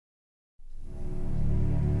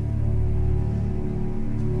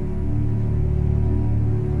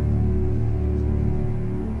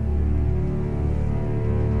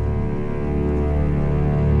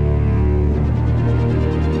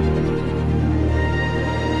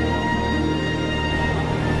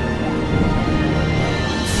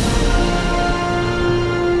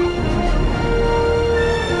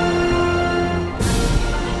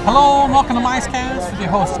welcome to MiceCast with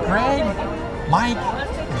your hosts Greg, Mike,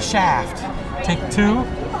 and Shaft. Take 2.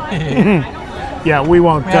 Yeah, we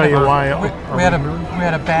won't tell you why. We had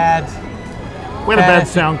a bad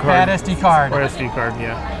sound card. Bad SD card. Or SD card,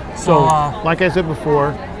 yeah. So, like I said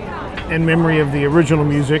before, in memory of the original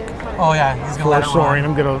music oh yeah, he's gonna let it Soaring,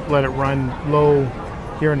 run. I'm going to let it run low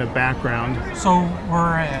here in the background. So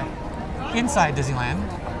we're inside Disneyland,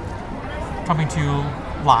 coming to you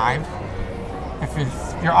live. If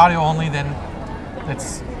you're audio only, then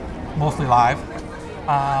it's mostly live.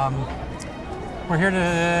 We're here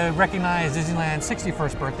to recognize Disneyland's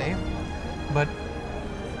 61st birthday, but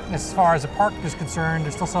as far as the park is concerned,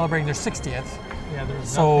 they're still celebrating their 60th. Yeah,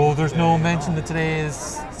 there's no mention that today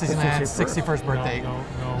is Disneyland's 61st birthday. No.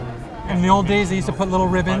 In the old days, they used to put little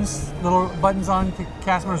ribbons, little buttons on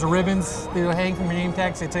cast members, or ribbons. They would hang from your name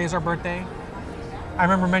tags. Say today's our birthday. I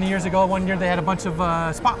remember many years ago, one year they had a bunch of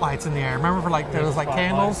spotlights in the air. Remember, there was like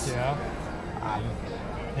candles. Yeah.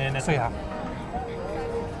 And So yeah,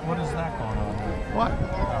 what is that going on there? What?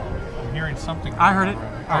 I'm hearing something. I heard it.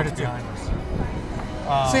 I heard it too. behind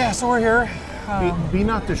us. So we're here. Be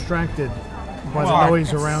not distracted by Well, the noise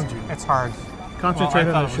it's- around you. It's hard. Concentrate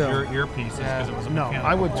Well, I on thought the it was show. your earpieces because it was a No, mechanical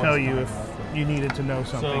I would tell voice. you if you needed to know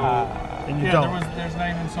something, So, and you yeah, don't. there's not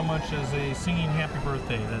even so much as a singing happy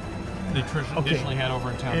birthday that they traditionally had over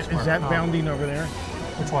in town Is square. that bounding over there?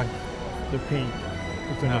 Which one? The pink.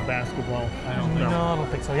 It's in No. the basketball. I don't think No, I don't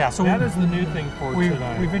think so. Yeah. So that is the new thing for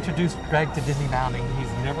tonight. we've introduced Greg to Disney Bounding. He's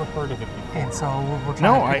never heard of it before. And so we're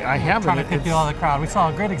No, trying to I haven't. trying to pick It's- out of the crowd. We saw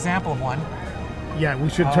a great example of one. Yeah, we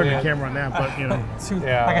should Oh, turn yeah. the camera on that, but you know.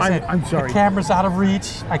 Yeah. Like I said, I'm sorry. the camera's out of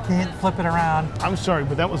reach. I can't flip it around. I'm sorry,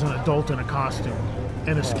 but that was an adult in a costume,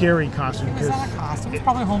 and a scary costume. It was not a costume. It's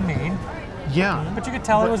probably homemade. Yeah, But you could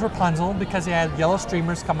tell it was Rapunzel because he had yellow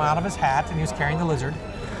streamers coming out of his hat and he was carrying the lizard.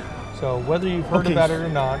 So whether you've heard Okay. about it or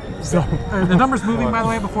not, so Are the numbers moving, by the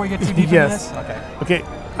way, before you get too deep Yes. into this? Okay. okay,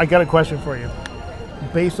 I got a question for you.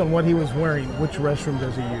 Based on what he was wearing, which restroom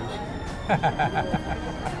does he use?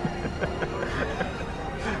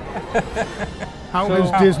 How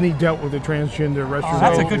has Disney dealt with the transgender restroom? Oh,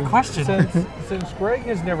 that's a issue? good question. since Greg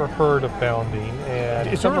has never heard of bounding, and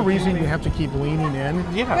Is there a reason you have to keep leaning in?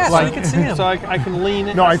 Yeah, so Like- we can see him. So I can lean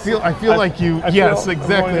in. No, I feel like you. I feel yes, I'm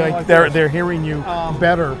exactly. going Like like they're this. hearing you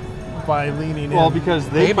better by leaning Well, in. because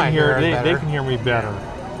They they might can hear it they better. can hear me better.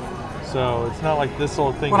 So it's not like this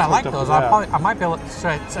little thing. What I is like hooked up those, to that. I might be able to,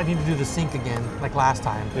 I need to do the sync again, like last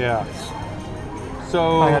time. Yeah. I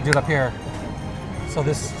So gotta do it up here. So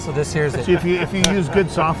this here's it. See, if you use good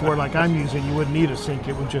software like I'm using, you wouldn't need a sync.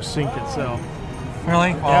 It would just sync itself.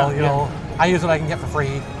 Really? Well, Yeah, you know, I use what I can get for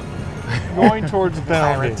free. going towards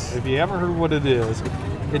bounding. Pirates. If you haven't heard what it is,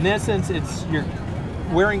 in essence, it's you're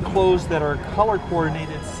wearing clothes that are color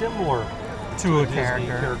coordinated similar To a Disney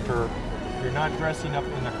character. character. You're not dressing up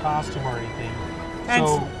in a costume or anything. And,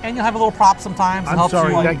 So and you'll have a little prop sometimes. It I'm helps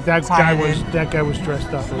sorry, you, that tie guy it was in. that guy was dressed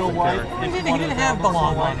up as Snow a White. character. He if didn't- you he wanted didn't to have the Snow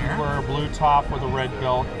long White, one here. you wear a blue top with a red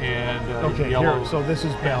belt and Okay, yellow here. So this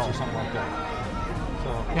is pants Belle. or something like that.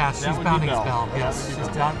 So Yeah, that she's would be bounding his Belle. bell. That Yes, would be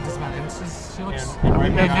she's Belle. down. She looks. And right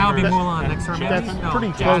And behind now it'd be her- Mulan next to her. Jasmine. maybe? That's pretty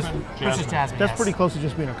No, close. Jasmine. Jasmine. Princess Jasmine. That's yes. pretty close to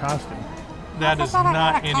just being a costume. That is That's not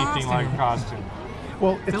not a anything like a costume.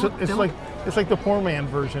 Well, Philip- it's like the poor man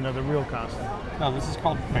version of the real costume. No, this is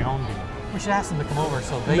called bounding. We should ask them to come over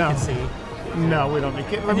so they No. can see. No, we don't. Let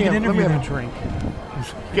me can have a interview drink.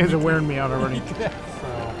 You guys are wearing me out already.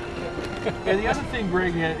 So, and the other thing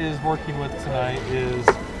Greg is working with tonight is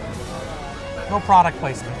No product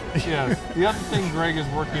placement. yes. The other thing Greg is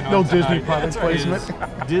working on No tonight Disney product is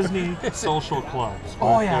placement. Disney social clubs.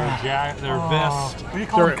 Oh, with yeah. Their vest. What do you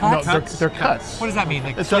call them? Cuts? They're cuts. What does that mean?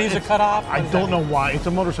 The It's sleeves are it's- cut off? I don't know why. It's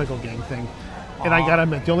a motorcycle gang thing. And I gotta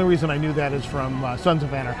admit, the only reason I knew that is from Sons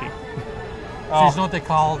of Anarchy. So you just know what they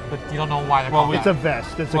call it, but you don't know why they're Well, called It's that. a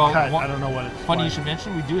vest. It's Well, a cut. one- I don't know what it's. Funny why. you should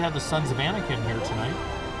mention, we do have the Sons of Anakin here tonight.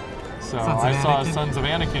 So Sons of I saw Anakin. Sons of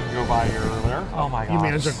Anakin go by here earlier. Oh my god. You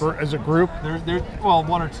mean as a group? There's well,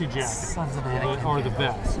 one or two jackets. Sons of Or the- Anakin. Or the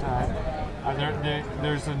vest.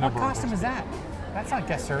 There's a What number. costume is that? That's not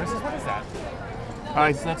guest services. What is that?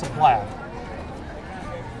 That's a plaid.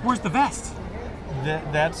 Where's the vest?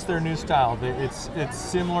 That's their new style. It's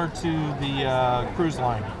similar to the cruise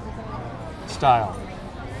line style.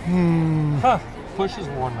 Huh. Push has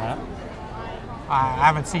worn that. I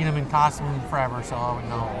haven't seen him in costume forever, so I would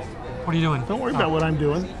know. What are you doing? Don't worry about what I'm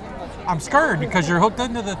doing. I'm scared because you're hooked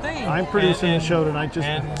into the thing. I'm producing And- the show tonight, just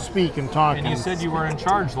and- speak and talk. And you said you were in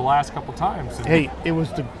charge the last couple times. And Hey, it was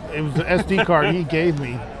the SD card he gave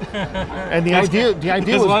me, and the idea as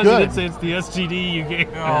was long as you good. didn't say it's the SGD you gave.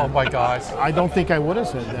 Oh my gosh. I don't think I would have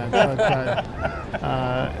said that.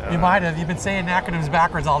 But, You might have. You've been saying acronyms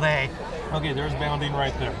backwards all day. Okay, there's Bounding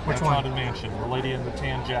right there. Which That's one? Haunted Mansion. The lady in the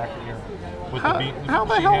tan jacket here. With How- the how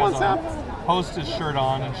the she hell has was a that? Hostess shirt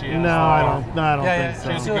on, and she has no, I don't. No, I don't Yeah, think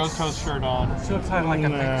She has so. a ghost host shirt on. She looks kind of like a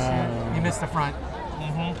No. picture. You missed the front.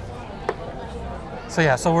 So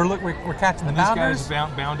yeah, so we're catching the And this bounders.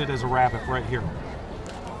 guy's bounded as a rabbit right here.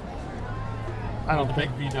 I The don't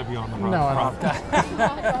big think. VW on the front. No, I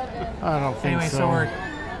don't. I don't think Anyway, so. so Or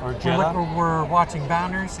we're, Jetta. we're watching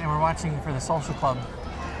Bounders and we're watching for the Social Club.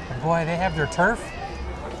 And boy, they have their turf.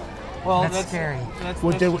 Well, That's scary. That's,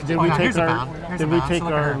 Well, that's did Oh, we no, take here's a our bound. Here's did a we bound. take So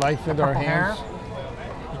look at our her. life into our Purple hair. hands?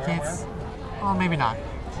 You can't. Oh, maybe not.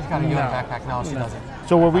 She's got a UN No. backpack. No, she doesn't.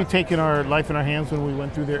 So were we taking our life in our hands when we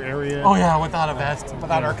went through their area? Oh yeah, without a vest,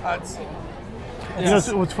 without our cuts. You know,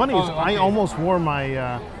 what's funny is Oh, I okay. almost wore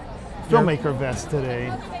my filmmaker vest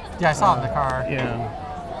today. Yeah, I saw it in the car.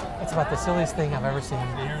 Yeah. It's about the silliest thing I've ever seen.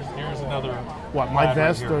 Here's another. What, plaid my right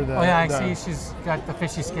vest here. or the? Oh yeah, I the- see. She's got the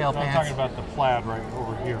fishy scale I'm pants. talking about the plaid right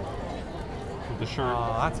over here with the shirt.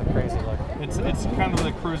 Oh, that's a crazy look. It's kind of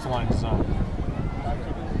the cruise line design.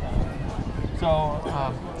 So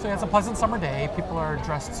So yeah, it's a pleasant summer day. People are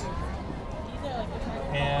dressed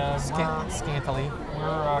and scantily.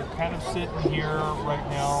 we're kind of sitting here right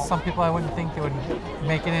now. Some people I wouldn't think they would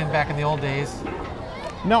make it in back in the old days.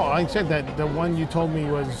 No, I said that the one you told me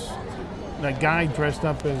was that guy dressed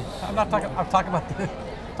up as. I'm not talking. I'm talking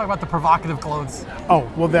about the provocative clothes. Oh,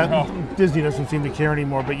 well, that Oh. Disney doesn't seem to care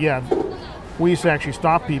anymore. But yeah, we used to actually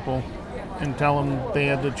stop people and tell them they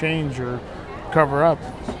had to change or cover up.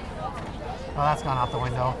 Oh, that's gone out the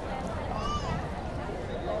window.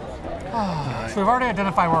 So we've already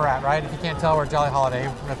identified where we're at, right? If you can't tell, we're at Jolly Holiday.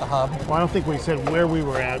 We're at the hub. Well, I don't think we said where we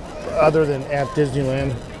were at, other than at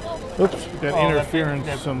Disneyland. Oops, got Oh,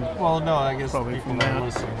 interference. Well, no, I guess the Probably people from that are that.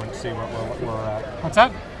 listening wouldn't see what we're at. What's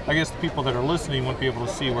that? I guess the people that are listening wouldn't be able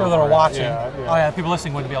to see where People that we're are at. watching. Yeah, Oh yeah, people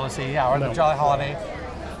listening wouldn't be able to see. Yeah, we're at No. the Jolly Holiday.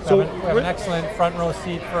 So we have an excellent front row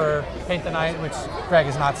seat for Paint the Night, which Greg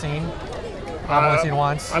has not seen. I've only seen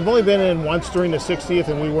once. I've only been in once during the 60th,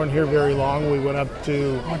 and we weren't here very long. We went up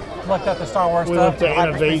to Looked at the Star Wars we stuff. went to the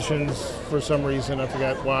hyperspace- Innovations for some reason. I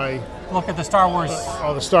forgot why. Look at the Star Wars,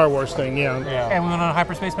 Oh, the Star Wars thing. Yeah. Yeah. and we went on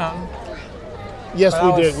Hyperspace Mountain. Yes, That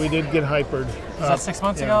we was- did. We did get hypered. Was that 6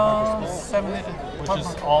 months yeah. ago? 7. Which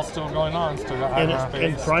is all still going on. Still got And, hyperspace,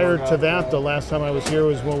 and still prior got- to that, the last time I was here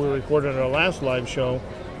was when we recorded our last live show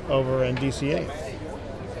over in DCA.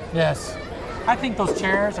 Yes. I think those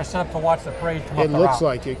chairs are set up to watch the parade come up It the looks route.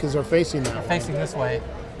 like it because they're facing that way. Facing this way.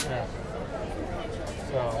 Yeah.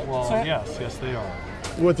 So, well, So- yes, they are.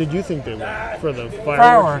 What did you think they were for the fireworks?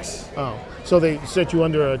 Fireworks. Oh, so they set you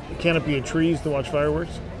under a canopy of trees to watch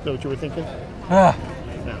fireworks? Is that what you were thinking? Ugh.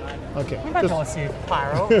 Yeah. Okay. We might be able to see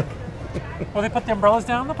pyro. Well, they put the umbrellas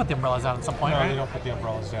down? They'll put the umbrellas down at some point, No, right? they don't put the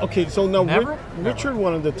umbrellas down. Okay, so now Never? Richard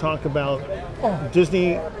wanted to talk about Oh.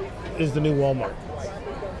 Disney is the new Walmart.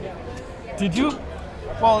 Did you?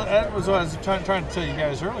 Well, that was what I was trying to tell you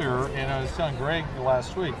guys earlier, and I was telling Greg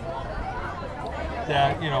last week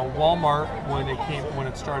that Walmart when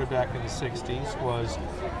it started back in the '60s was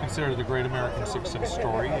considered the great American success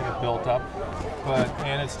story, and it built up,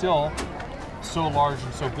 and it's still so large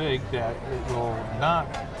and so big that it will not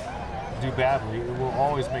do badly. It will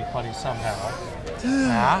always make money somehow.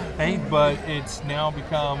 Yeah. But it's now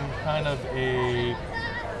become kind of a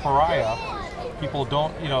pariah. People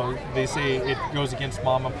don't, they say it goes against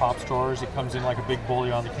mom and pop stores. It comes in like a big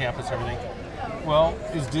bully on the campus and everything. Well,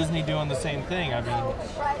 is Disney doing the same thing? I mean,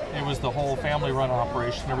 it was the whole family run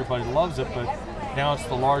operation. Everybody loves it, but now it's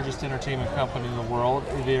the largest entertainment company in the world.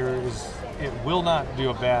 It will not do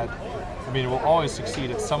a bad, it will always succeed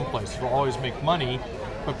at some place. It will always make money,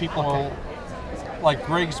 but people will, like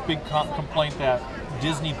Greg's big complaint that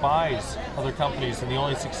Disney buys other companies, and the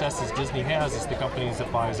only successes Disney has is the companies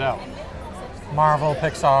it buys out. Marvel,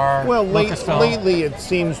 Pixar, Well, Lucasfilm. lately it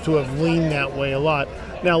seems to have leaned that way a lot.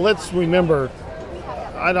 Now let's remember,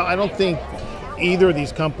 I don't think either of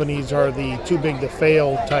these companies are the too big to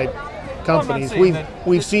fail type companies. saying that-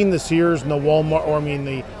 We've seen the Sears and the Walmart, or I mean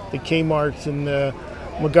the Kmart's and the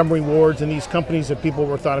Montgomery Wards and these companies that people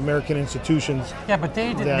were thought American institutions. Yeah, but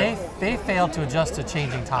they did. that- They failed to adjust to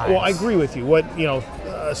changing times. Well, I agree with you.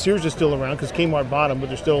 Sears is still around because Kmart bought them, but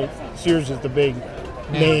they're still Sears is the big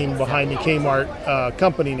name behind the Kmart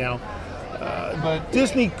company now. But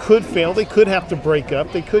Disney could fail. They could have to break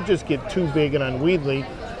up. They could just get too big and unwieldy.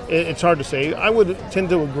 it's hard to say. I would tend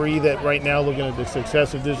to agree that right now, looking at the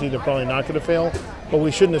success of Disney, they're probably not going to fail, but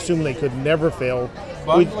we shouldn't assume they could never fail.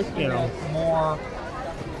 But We- I'm looking you know, at more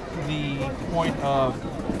the point of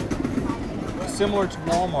similar to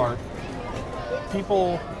Walmart,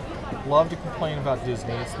 people love to complain about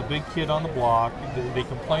Disney. It's the big kid on the block. They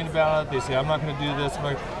complain about it. They say, I'm not going to do this.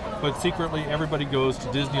 But secretly, everybody goes to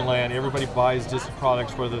Disneyland. Everybody buys Disney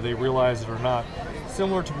products, whether they realize it or not.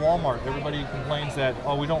 Similar to Walmart, everybody complains that,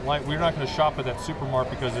 we're not going to shop at that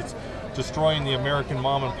supermarket because it's destroying the American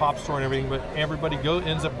mom and pop store and everything. But everybody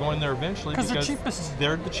ends up going there eventually because they're cheapest.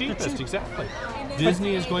 They're the cheapest, cheap. exactly.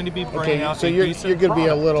 Disney is going to be bringing okay, out so a you're decent going to be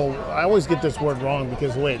a product. little. I always get this word wrong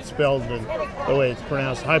because the way it's spelled and the way it's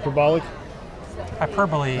pronounced, hyperbolic.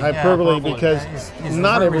 Hyperbole. Hyperbole, because he's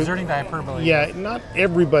not every. resorting to hyperbole. Yeah, not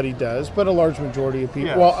everybody does, but a large majority of people.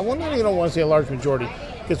 Yes. Well, I don't want to say a large majority,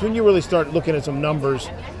 because when you really start looking at some numbers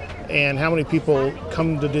and how many people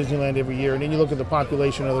come to Disneyland every year, and then you look at the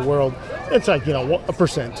population of the world, it's like,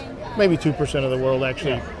 1%, maybe 2% of the world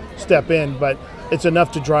actually step in, but it's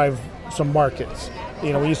enough to drive some markets.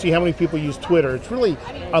 When you see how many people use Twitter, it's really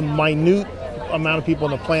a minute amount of people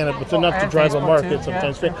on the planet, but it's enough to And drive a Facebook market too.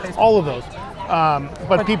 sometimes. Yeah, and Facebook. All of those.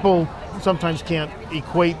 But people sometimes can't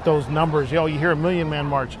equate those numbers. You hear a Million Man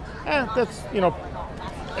March. That's,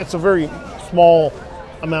 it's a very small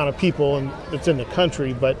amount of people and it's in the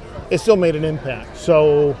country, but it still made an impact.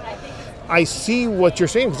 So I see what you're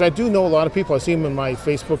saying, because I do know a lot of people. I see them in my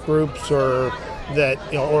Facebook groups or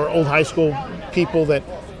old high school people that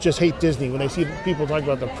just hate Disney. When they see people talk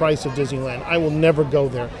about the price of Disneyland, I will never go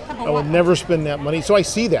there. I will never spend that money. So I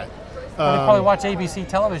see that. Well, they probably watch ABC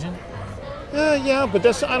television. Yeah, but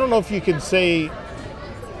I don't know if you could say.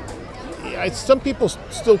 Some people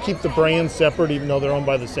still keep the brands separate, even though they're owned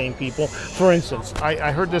by the same people. For instance,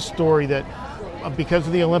 I heard this story that because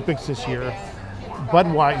of the Olympics this year,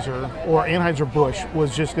 Budweiser or Anheuser-Busch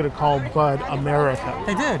was just going to call Bud America.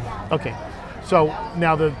 They did. Okay, so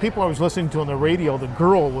now the people I was listening to on the radio, the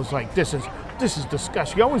girl was like, "This is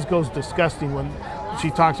disgusting." She always goes disgusting when she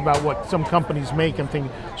talks about what some companies make. I'm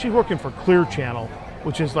thinking she's working for Clear Channel,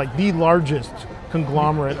 which is like the largest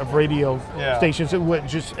conglomerate of radio stations. It would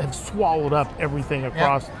just have swallowed up everything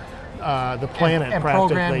across the planet and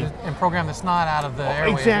practically. program the snot out of the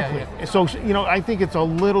airwaves. Exactly. Yeah. So, I think it's a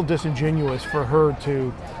little disingenuous for her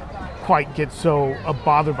to quite get so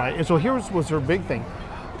bothered by it. And so was her big thing.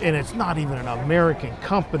 And it's not even an American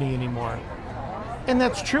company anymore. And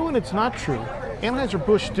that's true and it's not true.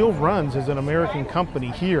 Anheuser-Busch still runs as an American company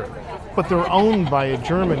here, but they're owned by a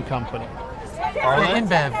German company. Are they?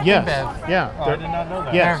 InBev. Yes. InBev. Yeah. Oh, I did not know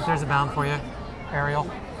that. Yes. There's a bound for you, Ariel.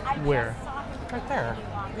 Where? Right there.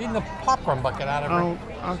 Eating the popcorn bucket out of her.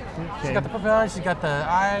 Oh, She's okay. got the pavilion, she's got the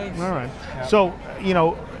eyes. All right. So,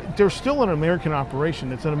 they're still an American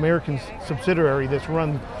operation. It's an American subsidiary that's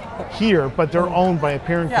run here, but they're owned by a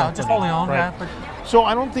parent company. Yeah, just wholly owned, right? yeah. But So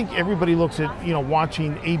I don't think everybody looks at,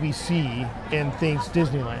 watching ABC and thinks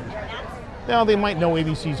Disneyland. Now, they might know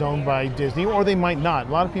ABC's owned by Disney, or they might not. A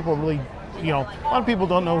lot of people really, a lot of people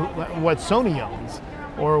don't know what Sony owns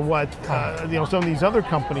or what, some of these other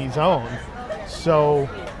companies own. So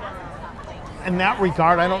in that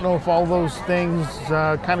regard, I don't know if all those things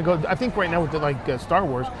kind of go. I think right now with Star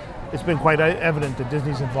Wars, it's been quite evident that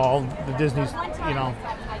Disney's involved. The Disney's,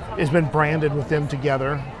 has been branded with them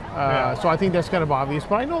together. So I think that's kind of obvious.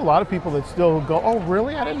 But I know a lot of people that still go, "Oh,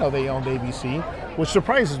 really? I didn't know they owned ABC," which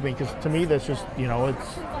surprises me because to me that's just,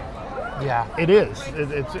 it's. yeah. It is.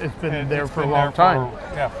 It's been there It's for been a long there time.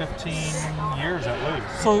 for, 15 years at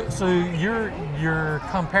least. So your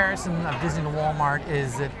comparison of Disney to Walmart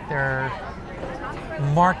is that they're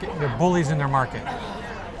bullies in their market.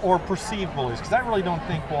 Or perceived bullies, because I really don't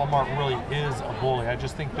think Walmart really is a bully. I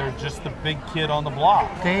just think they're just the big kid on the block.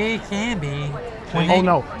 They can be. Oh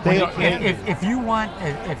no, If you want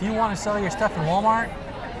to sell your stuff in Walmart,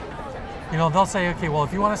 they'll say, okay, well,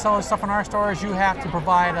 if you want to sell this stuff in our stores, you have to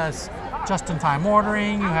provide us just-in-time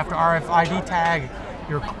ordering. You have to RFID tag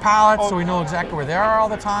your pallets so we know exactly where they are all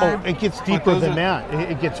the time. Oh, it gets deeper than that.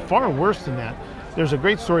 It gets far worse than that. There's a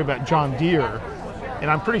great story about John Deere,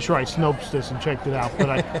 and I'm pretty sure I snopes this and checked it out, but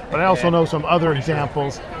I also know some other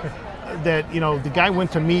examples that, the guy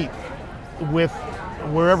went to meet with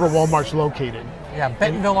wherever Walmart's located. Yeah,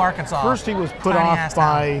 Bentonville, Arkansas. First he was put Tiny off ass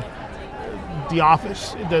by town. the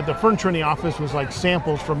office. The furniture in the office was like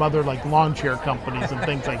samples from other lawn chair companies and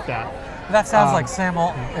things like that. That sounds like Sam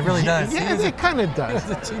Alton. It really does. Yeah, it kind of does.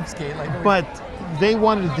 He's a cheapskate. But they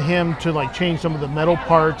wanted him to change some of the metal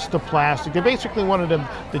parts to plastic. They basically wanted him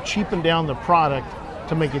to cheapen down the product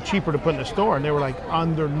to make it cheaper to put in the store. And they were like,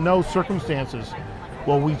 under no circumstances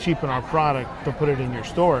well, we cheapen our product to put it in your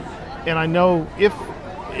store. And I know if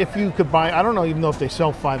you could buy, I don't know even know if they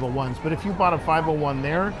sell 501s, but if you bought a 501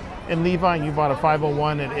 there in Levi and you bought a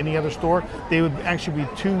 501 at any other store, they would actually be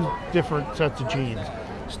two different sets of jeans.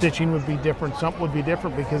 Stitching would be different, something would be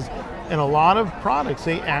different, because in a lot of products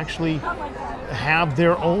they actually have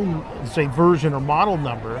their own, say, version or model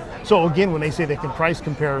number. So again, when they say they can price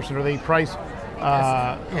comparison or they price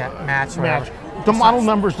match. The model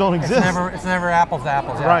numbers don't exist. It's never apples to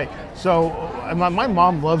apples. Yeah. Right. So my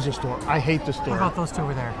mom loves the store. I hate the What store. about those two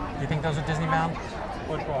over there? Do you think those are Disney bound?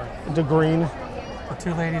 Which one? The green. The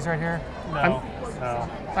two ladies right here? No.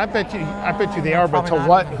 I bet you they are, but to probably not.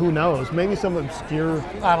 what? Who knows? Maybe some obscure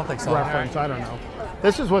I don't think so. reference. I don't know.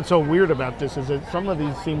 This is what's so weird about this is that some of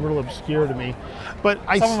these seem real obscure to me, but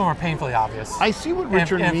Some of them are painfully obvious. I see what And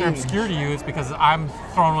Richard if they're means. obscure to you, it's because I'm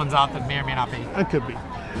throwing ones out that may or may not be. It could be.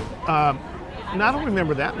 And I don't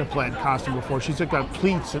remember that in a plaid costume before. She's got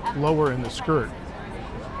pleats at lower in the skirt.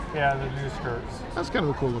 Yeah, the new skirts. That's kind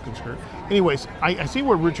of a cool looking skirt. Anyways, I see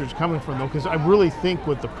where Richard's coming from though, because I really think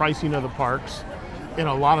with the pricing of the parks and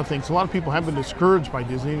a lot of things, a lot of people have been discouraged by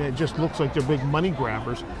Disney, and it just looks like they're big money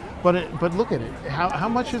grabbers. But look at it. How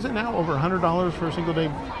much is it now? Over $100 for a single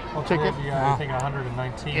day ticket? Yeah, I think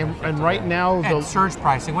 119. And right now And surge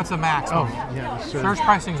pricing, what's the maximum? yeah, the surge. Surge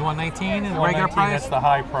pricing is $119 and the regular 119, price? That's the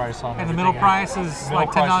high price on And the everything. middle price is Middle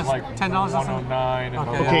like price is $10, like $10 or something? 109, and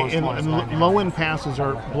Okay. the Okay, lowest and, one is and 99. low-end passes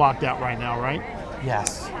are blocked out right now, right?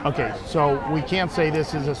 Yes. Okay, so we can't say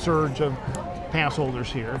this is a surge of pass holders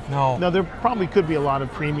here. No. Now there probably could be a lot of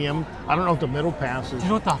premium. I don't know if the middle pass is. Do you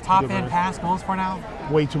know what the top good end money. pass goes for now?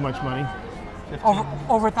 Way too much money. 15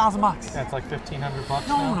 Over $1,000. Yeah, it's like $1,500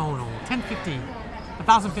 No, now. no, no. 1050.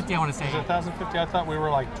 1,050 I want to say. Is it 1,050? I thought we were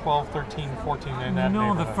like 12, 13, 14 in that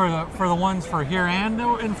No, neighborhood. for the ones for here and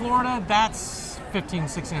in Florida, that's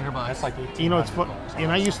 $1,500-$1,600. That's like 18. You know, it's fun.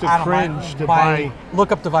 And I used to I don't cringe to buy buy.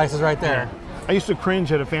 lookup devices right there. I used to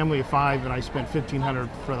cringe at a family of 5, and I spent $1,500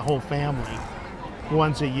 for the whole family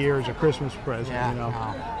once a year as a Christmas present. Yeah, You know.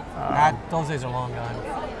 no. Those days are long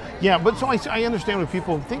gone. Yeah, but so I understand what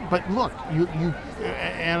people think. But look, you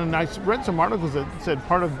and I read some articles that said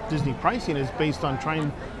part of Disney pricing is based on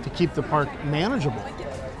trying to keep the park manageable.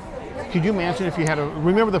 Could you imagine if you had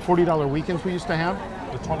remember the $40 weekends we used to have?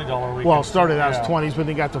 The $20 weekend. Well, it started out yeah. as 20s, but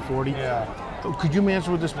they got to 40. Yeah. Could you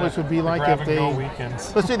imagine what this place would be The like grab if and go they?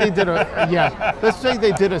 weekends. Let's say they did let's say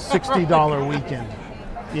they did a $60 weekend.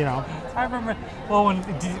 You know. I remember, well, when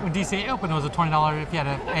DCA opened, it was a $20 if you had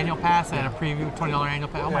an annual pass and a preview $20 annual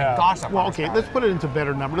pass. Oh my Yeah. gosh, that Well, was okay, fast. let's put it into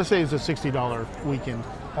better number. Let's say it's a $60 weekend.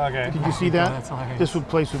 Okay. Could you see Oh, that? that's hilarious. This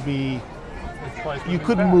place would be. This place would You be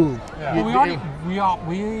couldn't bad. move. Yeah. Well,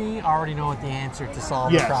 we already know what the answer to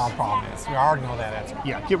solve Yes. the crowd problem is. We already know that answer.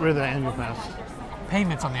 Yeah, get rid of the annual pass.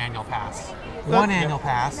 Payments on the annual pass. One annual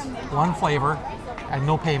pass, one flavor, and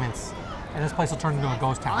no payments. And this place will turn into a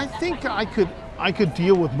ghost town. I think I could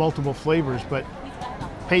deal with multiple flavors, but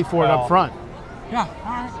pay for it Well, up front. Yeah,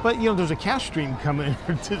 all right. But you know, there's a cash stream coming in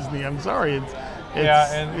for Disney. I'm sorry, it's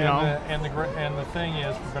Yeah, and, you know. and the thing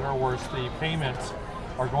is, for better or worse, the payments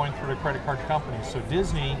are going through the credit card companies. So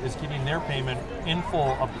Disney is getting their payment in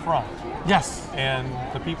full up front, Yes. and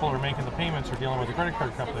the people who are making the payments are dealing with the credit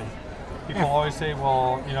card company. People always say,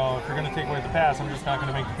 well, you know, if you're going to take away the pass, I'm just not going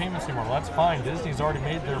to make the payments anymore. Well, that's fine. Disney's already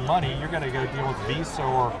made their money. You're going to go deal with Visa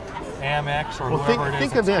or Amex or Well, whoever it is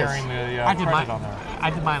think that's of this. carrying the I did credit mine. on there. I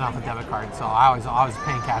did mine off a debit card, so I was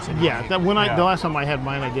paying cash. Anyway. Yeah, that Yeah. the last time I had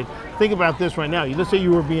mine, I did. Think about this right now. Let's say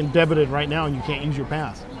you were being debited right now and you can't use your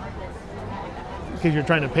pass because you're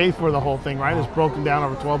trying to pay for the whole thing, right? It's broken down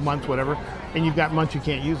over 12 months, whatever, and you've got months you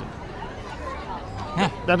can't use it. Yeah.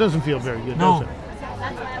 That doesn't feel very good, No. does it?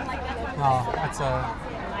 No, that's a.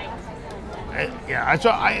 Yeah,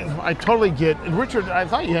 I totally get. And Richard, I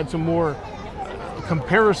thought you had some more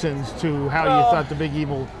comparisons to how you thought the big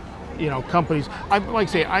evil, companies. I like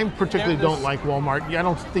I say, I particularly don't like Walmart. I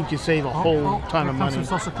don't think you save a whole ton of here comes money.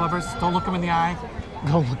 some social clubbers. Don't look them in the eye.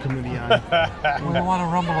 Don't look them in the eye. We don't want a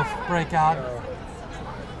rumble to break out.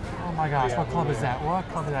 Oh my gosh, what club is that? What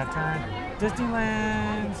club is that? Turn.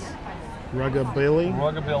 Disneyland's. Ruggabilly.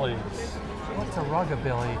 Ruggabillies. What's a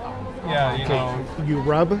ruggabilly? Yeah, you know, You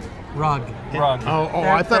rub? Rug. rug. Oh,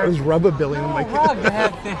 I thought it was rubbabilly. I'm Oh, like, rug.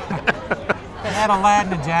 They had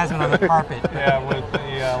Aladdin and Jasmine on the carpet. Yeah, with the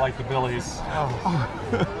like the billies.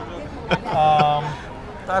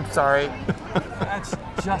 I'm sorry. That's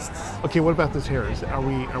just. okay, what about this hair? Are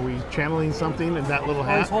we channeling something in that little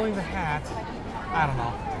I was hat? holding the hat. I don't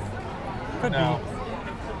know. Could No.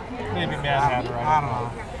 be. Maybe Mad I Hatter. don't, I I don't know.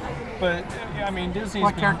 don't know. But yeah, I mean, Disney's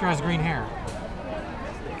What been- character has green hair?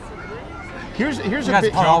 Here's You a guys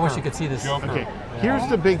bit. probably all wish you could see this. Joker. Okay, Here's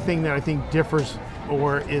the big thing that I think differs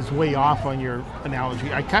or is way off on your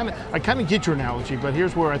analogy. I kind of get your analogy, but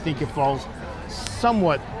here's where I think it falls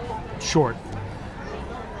somewhat short.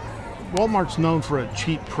 Walmart's known for a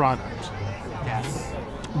cheap product. Yes.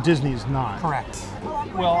 Disney is not. Correct.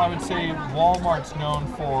 Well, I would say Walmart's known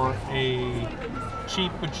for a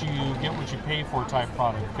cheap but you get what you pay for type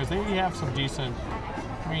product because they have some decent.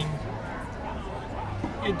 I mean,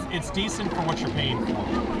 it's decent for what you're paying for.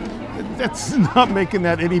 That's not making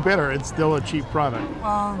that any better. It's still a cheap product.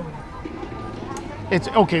 It's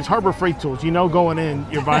okay. It's Harbor Freight Tools. You know, going in,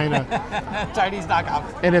 you're buying a Chinese knockoff.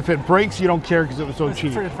 and if it breaks, you don't care because it was so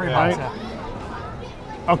cheap. Pretty right? much,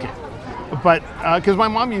 yeah. Okay, but because my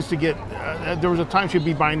mom used to get, there was a time she'd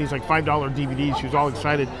be buying these like $5 DVDs. She was all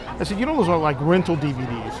excited. I said, you know, those are like rental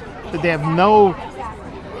DVDs. That they have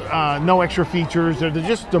no extra features. They're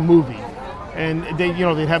just the movie, and they'd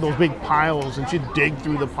have those big piles, and she'd dig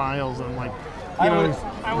through the piles and like,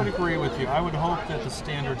 I would agree with you. I would hope that the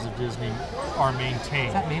standards of Disney are maintained.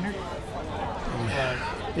 Is that Maynard?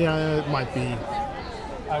 yeah, it might be.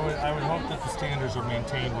 I would hope that the standards are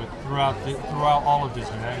maintained throughout all of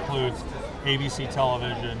Disney. That includes ABC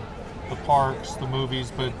television, the parks, the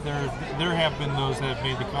movies. But there have been those that have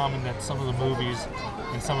made the comment that some of the movies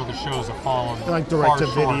and some of the shows have fallen Like far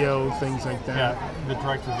direct-to-video, short. things like that. Yeah, the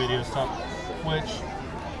direct-to-video stuff, which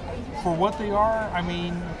for what they are, I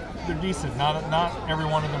mean, they're decent. Not every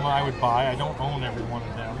one of them I would buy. I don't own every one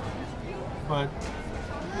of them, but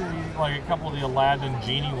like a couple of the Aladdin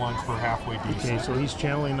Genie ones were halfway decent. Okay, so he's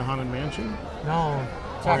channeling the Haunted Mansion? No.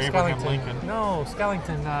 Or Jack Abraham Skellington. Lincoln. No,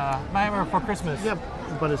 Skellington. Nightmare Before Christmas. Yep,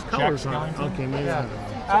 but his colors aren't. Skellington? Okay, maybe. Yeah.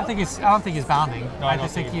 I don't think he's bounding. No, I I don't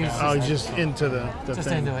just think think he's. he's Oh, he's just into the Just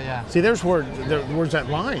thing. into it, yeah. See, where's that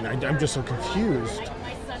line? I'm just so confused.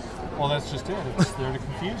 Well, that's just it. It's there to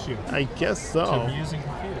confuse you. I guess To so. amuse and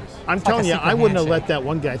confuse. I'm like telling a you, secret I wouldn't have handshake. let that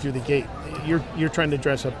one guy through the gate. You're trying to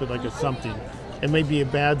dress up with like a something. It may be a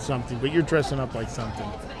bad something, but you're dressing up like something.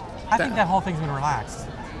 I think that whole thing's been relaxed.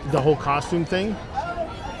 The whole costume thing.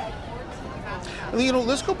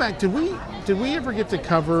 Let's go back. Did we ever get to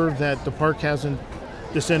cover that the park hasn't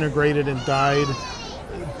disintegrated and died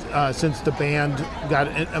since the band got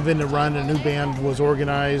in the run? A new band was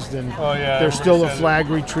organized, and Oh, yeah, there's everybody still a said it. flag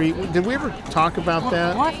retreat. Did we ever talk about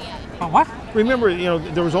that? What? What? Remember,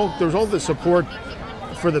 there was all the support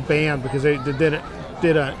for the band because they did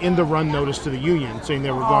an in the run notice to the union saying they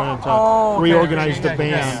were going to okay, reorganize okay, the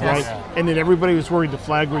yes, band, yes. right? And then everybody was worried the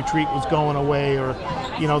flag retreat was going away, or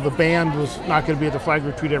the band was not going to be at the flag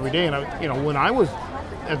retreat every day. And when I was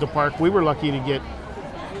at the park, we were lucky to get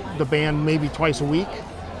the band maybe twice a week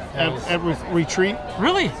at retreat.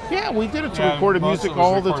 Really? Yeah, we did it to Yeah, recorded most music of it was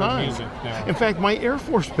all the recorded time. music, yeah. In fact, my Air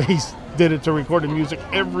Force base did it to recorded music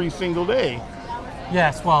every single day.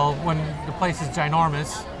 Yes. Well, when the place is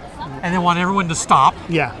ginormous, and they want everyone to stop.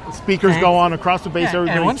 Yeah, speakers Okay. go on across the base. Yeah,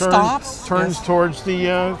 Everybody everyone stops. turns Yes. towards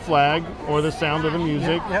the flag or the sound of the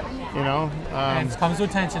music. Yep. And it comes to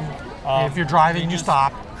attention. And if you're driving, you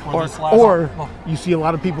stop. For this last- Or Oh. you see a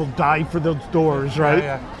lot of people dive for those doors, right?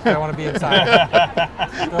 Yeah. I want to be inside.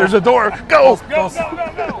 There's a door. Go!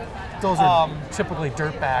 Those are typically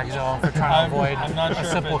dirt bags, though, if they're trying I'm- to avoid I'm not sure a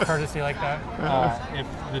if simple it's- courtesy like that. if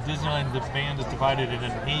the Disneyland band is divided in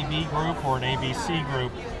an AB group or an ABC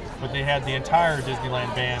group, but they had the entire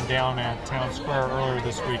Disneyland band down at Town Square earlier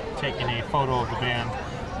this week taking a photo of the band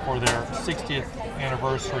for their 60th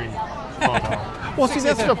anniversary photo. Well, see,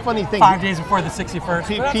 that's the funny thing. 5 days before the 61st.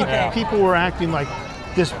 Pe- but that's pe- okay. People were acting like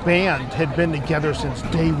this band had been together since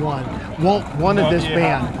day one. Wanted this yeah.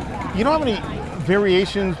 band. You know how many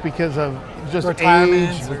variations because of just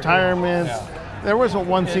Retirements age, or- retirements? Yeah. There wasn't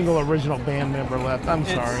one single original band member left. I'm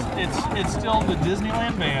sorry. It's still the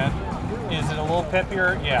Disneyland band. Is it a little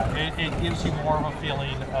peppier? Yeah, it gives you more of a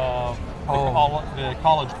feeling of the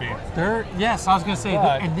college band. Yes, I was going to say,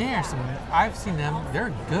 But- and there's some, I've seen them,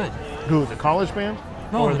 they're good. Who, the college band?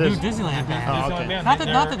 No, Or the this- new Disneyland band. Oh, Disneyland okay. band, Not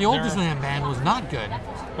that the old they're- Disneyland band was not good,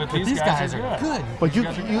 But but these guys are good. But you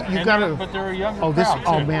And gotta. but they're a younger Oh, this. crowd,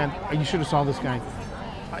 Oh too. man, you should have saw this guy.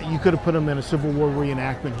 You could have put him in a Civil War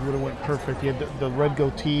reenactment. He would have went perfect. He had the red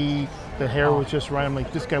goatee. The hair was just right. I'm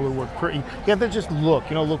like, this guy would work pretty. Yeah, they just look.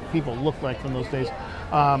 People look like from those days.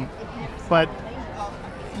 But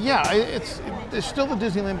yeah, it's still the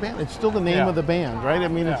Disneyland band. It's still the name Yeah. of the band, right? I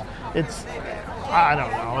mean, Yeah. it's. I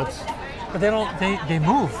don't know. It's. But they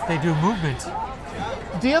move. They do movement.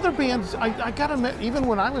 The other bands, I gotta admit, even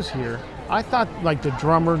when I was here, I thought like the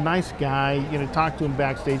drummer, nice guy, talked to him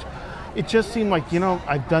backstage. It just seemed like,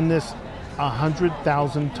 I've done this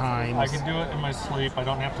 100,000 times. I can do it in my sleep. I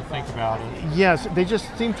don't have to think about it. Yes, they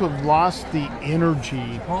just seem to have lost the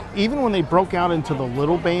energy. Well- Even when they broke out into the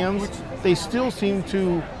little bands, they still seem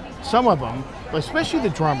to, some of them, especially the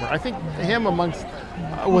drummer. I think him amongst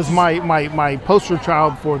was my poster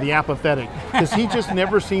child for the apathetic, because he just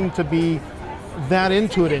never seemed to be that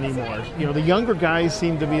into it anymore. You know, the younger guys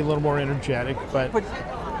seem to be a little more energetic, but But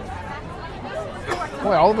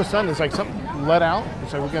boy, all of a sudden it's like something let out.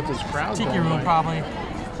 It's like we got this crowd Tiki going Room by. probably.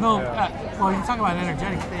 No, well, you talk about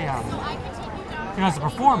energetic. They, you know, as a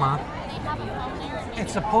performer,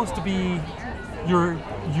 it's supposed to be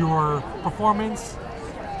your performance.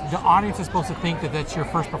 The audience is supposed to think that that's your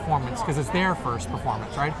first performance because it's their first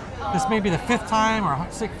performance, right? This may be the 5th time or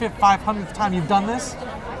 500th time you've done this,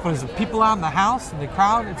 but as the people out in the house and the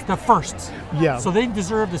crowd, it's the first. Yeah. So they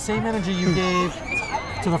deserve the same energy you gave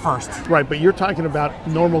to the first. Right, but you're talking about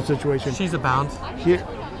normal situations. She's abound. Here,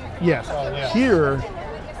 yes. yeah. Here,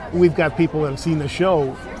 we've got people that have seen the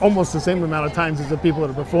show almost the same amount of times as the people that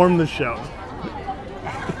have performed the show.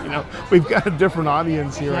 You know, we've got a different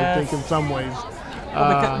audience here, I think, in some ways.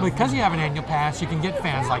 Well, because you have an annual pass, you can get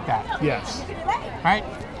fans like that, Yes. right?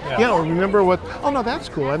 Yeah. Remember what? Oh no, that's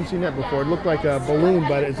cool. I haven't seen that before. It looked like a balloon,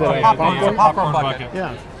 but is it a popcorn. popcorn? It's a popcorn bucket.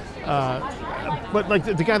 Yeah. But like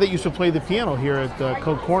the guy that used to play the piano here at the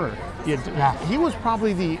Coke Corner, Yeah. he was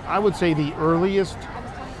probably I would say the earliest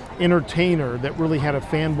entertainer that really had a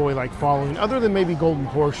fanboy like following, other than maybe Golden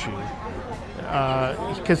Horseshoe,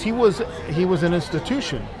 because he was an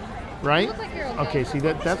institution, right? Okay, see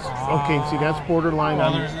that's borderline.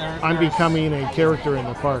 Well, I'm there's- becoming a character in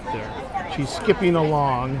the park there. She's skipping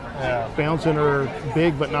along, Yeah. bouncing her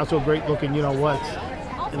big but not so great looking, you know what,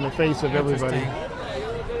 in the face of everybody.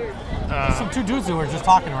 Interesting. Some two dudes who were just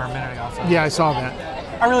talking to her a minute ago. So. Yeah, I saw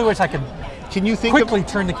that. I really wish I could Can you think quickly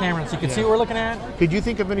turn the camera so you could see what we're looking at. Could you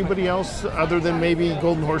think of anybody else other than maybe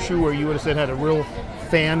Golden Horseshoe where you would have said had a real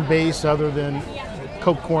fan base other than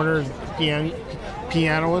Coke Corner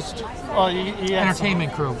pianist? Well, he had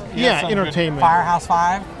Entertainment crew. Yeah, some good- entertainment. Firehouse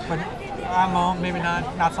 5, but I don't know, maybe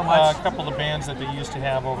not so a much. couple of the bands that they used to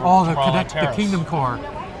have over Oh, the, Toronto the Terrace. Kingdom Core.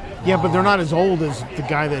 Yeah, but they're not as old as the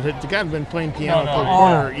guy had been playing piano No, at no. Coke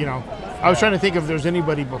Corner. You know, I was trying to think if there's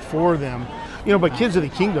anybody before them. You know, but Kids of the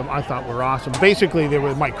Kingdom I thought were awesome. Basically, they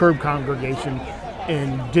were my Curb congregation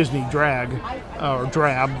in Disney drag or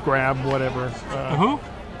grab, whatever. Who?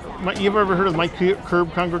 You ever heard of my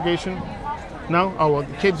Curb congregation? No? Oh well,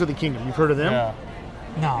 Kids of the Kingdom. You've heard of them? Yeah.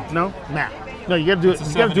 No. No? Nah. No, you got to do it. It's a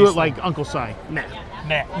You got to do it 70s like Uncle Si. Nah.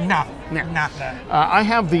 Nah. Nah. Nah. Nah. I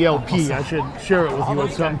have the LP. Si. I should share it with you at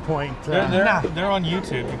Okay. some point. They're on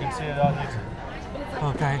YouTube. You can see it on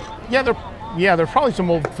YouTube. Okay. Yeah, there's probably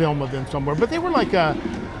some old film of them somewhere. But they were like a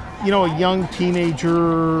young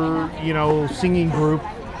teenager, singing group,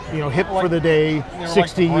 hip for the day, They were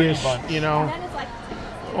like the Brady 60-ish, Bunch.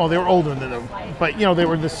 Well, they were older than them, but they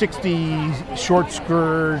were the 60s short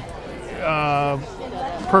skirt,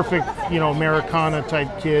 perfect, Americana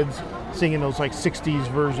type kids singing those like 60s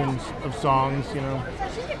versions of songs,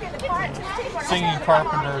 Singing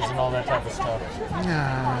Carpenters and all that type of stuff.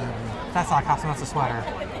 That's not a costume, that's a sweater.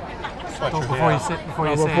 Sweatshirt, Before yeah. you sit, before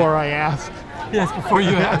you say. Before I ask, Yes, before you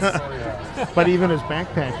ask. but even his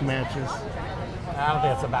backpack matches. I don't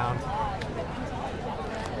think it's abound.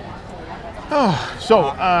 So,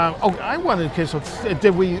 I wanted to. So,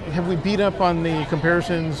 have we beat up on the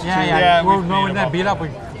comparisons? Yeah, to, Yeah, We're we've knowing beat 'em that up. beat up, we're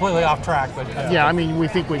completely off track, but Yeah, I mean, we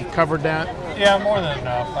think we covered that. Yeah, more than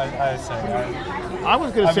enough. I say. I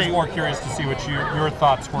was going I to was say, more curious to see what your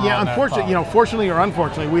thoughts were. yeah, on that unfortunately, thought. fortunately or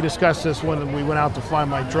unfortunately, we discussed this when we went out to fly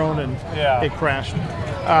my drone and Yeah. it crashed.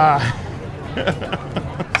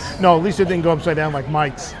 No, at least it didn't go upside down like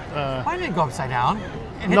Mike's. why didn't it go upside down? It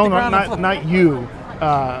hit No, the ground and not flipped. not you.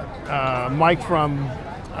 Mike from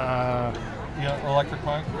Yeah, Electric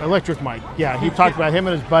Mike. Electric Mike. Yeah, he talked about him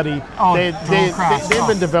and his buddy. Oh, they drone crash. they've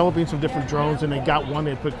been Oh. developing some different drones, and they got one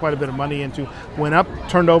they put quite a bit of money into. Went up,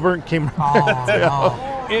 turned over, and came. Oh, no.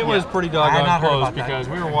 It was pretty I had doggone not heard close about that. because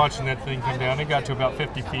we were watching that thing come down. It got to about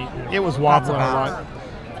 50 feet. It was wobbling a about- lot.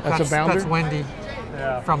 That's a bounder. That's Wendy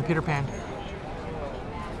Yeah. from Peter Pan.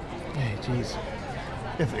 Hey, jeez.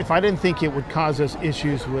 If I didn't think it would cause us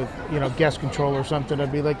issues with guest control or something,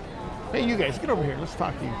 I'd be like, hey, you guys, get over here. Let's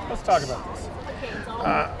talk to you. Let's talk about this.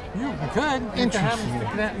 You could. You could have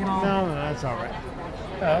Interesting. No, that's all right.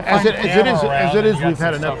 As Find it the is, camera as around it and is, you got we've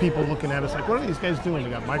had some enough stuff. people looking at us like, what are these guys doing?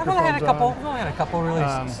 They got I've microphones only had a couple. on. We've only had a couple really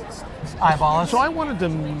eyeball us. So I wanted to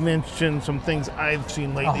mention some things I've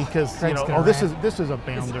seen lately Oh, because Greg's gonna this rant. is a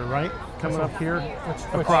bounder, right? Coming up here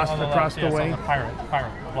which- across On the across left, the yes, way on the pirate,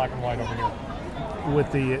 black and white over here.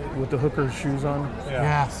 with the hooker shoes on. Yeah.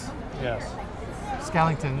 Yes. Yes.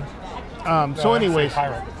 Skellington. So, anyways,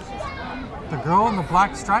 Pirate. The girl in the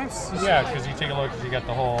black stripes? Yeah, because you take a look, you got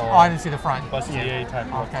the whole Oh, I didn't see the front. bustier type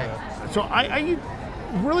look. Okay. to it. so I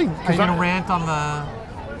really Are you gonna rant on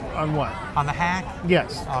what? the hack?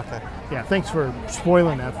 Yes. Okay. Yeah. Thanks for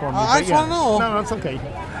spoiling that for me. I but just yeah. wanna know. No, it's okay.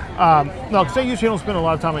 No, because I usually don't spend a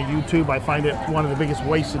lot of time on YouTube. I find it one of the biggest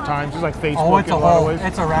wastes of time, just like Facebook Oh, it's in a a lot of hole. ways.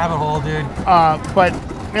 It's a rabbit hole, dude. But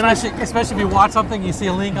and I Especially if you watch something, you see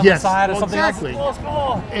a link on Yes, the side or well, something exactly. else.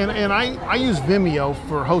 Oh, and I use Vimeo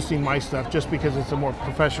for hosting my stuff just because it's a more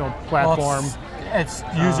professional well, platform. it's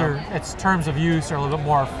its terms of use are a little bit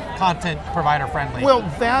more content provider friendly. Well,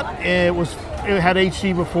 it had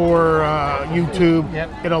HD before YouTube.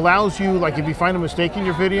 Yep. It allows you, like, if you find a mistake in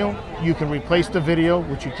your video, you can replace the video,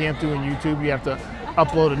 which you can't do in YouTube. You have to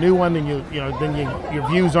upload a new one, and your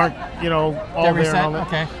views aren't all They're there reset? and all that.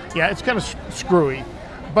 Okay. Yeah, it's kind of screwy.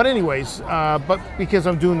 But anyways, but because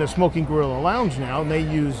I'm doing the Smoking Gorilla Lounge now, and they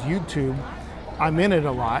use YouTube, I'm in it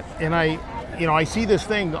a lot, and I see this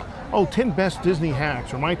thing, 10 best Disney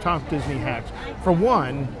hacks or my top Disney hacks. For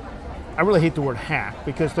one, I really hate the word hack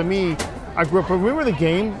because to me, I grew up. Remember the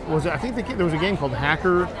game? I think there was a game called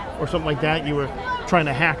Hacker or something like that. You were trying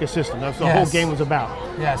to hack a system. That's what the whole Yes. game was about.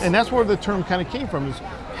 Yes. And that's where the term kind of came from. Is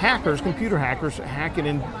hackers, computer hackers, hacking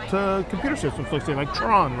into computer systems, like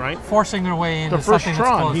Tron, right? Forcing their way into The first something that's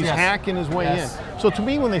Tron, closed. he's Yes. hacking his way Yes. in. So to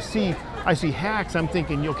me, when I see hacks, I'm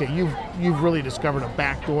thinking, okay, you've really discovered a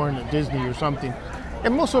backdoor into Disney or something.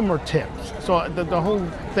 And most of them are tips. So the whole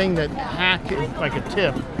thing that hack is like a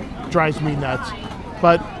tip drives me nuts.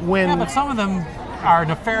 But when Yeah, but some of them are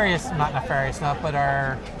nefarious, not nefarious enough, but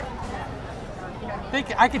are.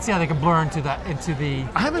 I can see how they can blur into the.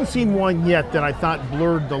 I haven't seen one yet that I thought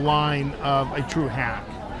blurred the line of a true hack.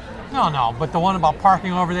 No, but the one about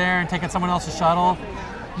parking over there and taking someone else's shuttle.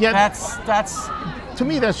 Yeah, That's. to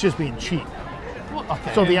me that's just being cheap.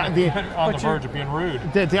 Okay. So the on the But verge of being rude.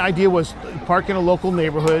 the idea was park in a local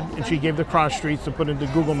neighborhood, and she gave the cross streets to put into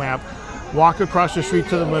Google Map, walk across the street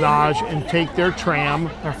to the Menage and take their tram,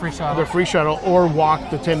 Their free shuttle. their free shuttle, or walk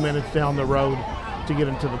the 10 minutes down the road to get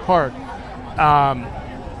into the park.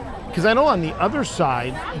 Because I know on the other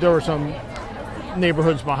side there were some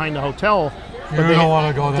neighborhoods behind the hotel. You don't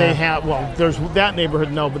wanna go there. They have there's that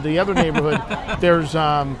neighborhood, no, but the other neighborhood there's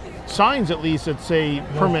signs at least that say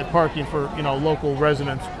permit parking for local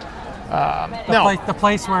residents. the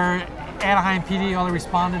place where Anaheim PD only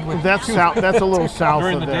responded with. That's south. That's a little south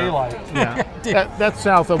During of the there. daylight. Yeah, Did- that's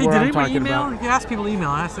south of Hey, where did I'm anybody talking email? about. You ask people to email.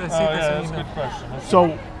 I see Oh, if yeah, they that's a email. good question.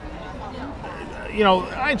 So,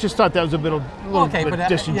 I just thought that was a little Okay, bit but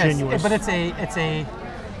disingenuous. yes, but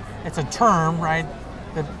it's a term, right?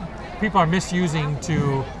 That people are misusing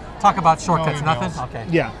to talk about shortcuts. No Nothing. emails. Okay.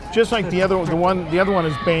 yeah, just like the other one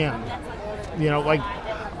is banned. Like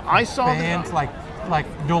I saw Banned, like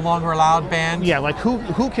no longer allowed. Banned. Yeah, like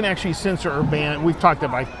who can actually censor or ban? We've talked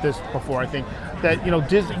about this before, I think. That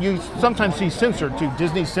Disney, you sometimes see censored too.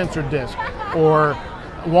 Disney censored this, or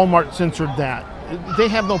Walmart censored that. They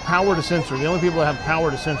have no power to censor. The only people that have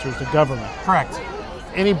power to censor is the government. Correct.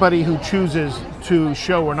 Anybody who chooses to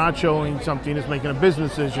show or not showing something is making a business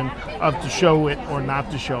decision of to show it or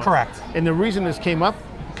not to show it. Correct. And the reason this came up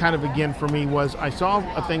kind of again for me was I saw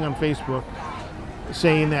a thing on Facebook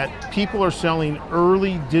saying that people are selling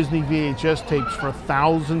early Disney VHS tapes for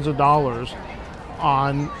thousands of dollars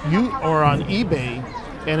on eBay,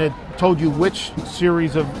 and it told you which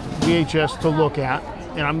series of VHS to look at.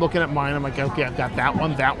 And I'm looking at mine. I'm like, okay, I've got that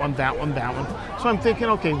one, that one, that one, that one. So I'm thinking,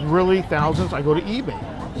 okay, really thousands? I go to eBay.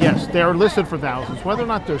 Yes, they're listed for thousands. Whether or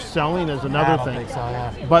not they're selling is another I don't thing. think so.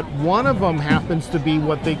 Yeah. But one of them happens to be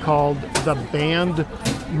what they called the banned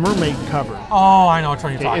mermaid cover. Oh, I know what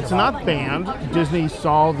you're talking It's about. not banned. Disney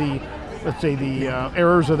saw the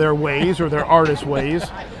errors of their ways or their artist ways, It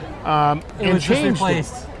and was just changed it.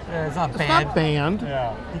 replaced. It's not It's banned. not banned.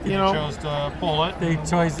 Yeah. You know, chose to pull it, They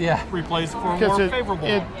chose, yeah. replace it for a because more favorable.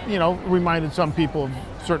 it reminded some people of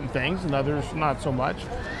certain things and others not so much.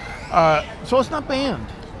 So it's not banned.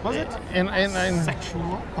 Was it? And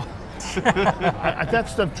Sexual. that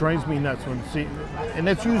stuff drives me nuts and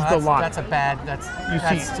it's used a lot. That's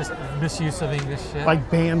see- just misuse of English shit. Like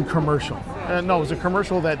banned commercial. No, it was a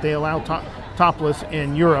commercial that they allow topless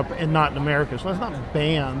in Europe and not in America. So it's not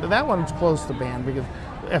banned. That one's close to banned because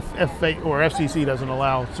FCC doesn't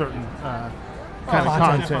allow certain kind of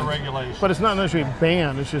Content. Different content. regulation. But it's not necessarily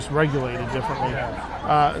banned. It's just regulated differently.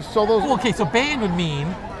 So those. Well, okay, so banned would mean,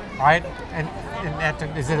 right? And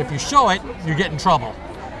is that if you show it, you get in trouble.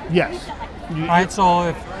 Yes. You- Right, so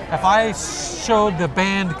if I showed the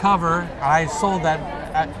band cover, I sold that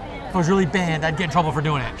If it was really banned, I'd get in trouble for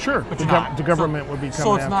doing it. Sure, but the you're not. the government would be So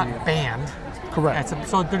coming it's after not you. banned. Correct.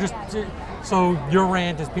 So they're just. So your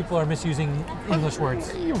rant is people are misusing English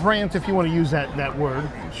words. You rant if you want to use that word.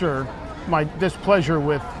 Sure. My displeasure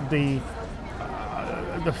with the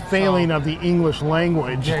failing of the English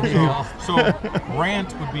language. There you go. So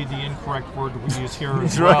rant would be the incorrect word we use here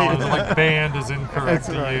as That's well. right. And like banned is incorrect That's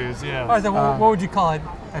to right. use. Yeah. All right, then what would you call it?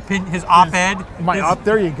 His op-ed.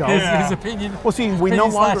 There you go. His opinion. Well, see, we no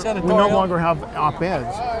opinion/editorial. longer have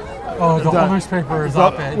op-eds. Oh, the whole newspaper is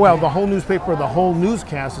op-ed. Well, the whole newspaper, the whole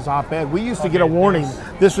newscast is op-ed. We used to get a warning.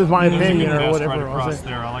 This is my There's opinion, a or vest whatever. right it across was.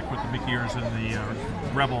 there. I like with the Mickey ears and the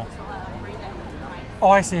Rebel. Oh,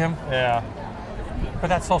 I see him. Yeah. But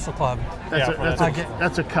that's Social Club. That's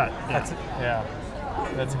a cut. That's Yeah.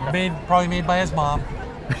 That's probably made by his mom,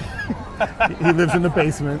 He lives in the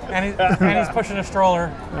basement. and he's pushing a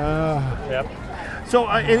stroller. Yep. So,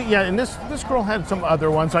 and this girl had some other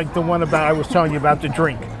ones, like the one about I was telling you about the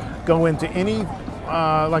drink. Go into any,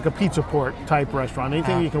 like a pizza port type restaurant,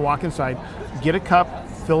 anything you can walk inside, get a cup,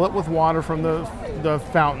 fill it with water from the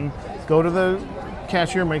fountain, go to the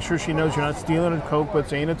cashier, make sure she knows you're not stealing a Coke, but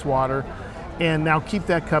saying it's water, and now keep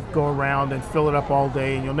that cup, go around and fill it up all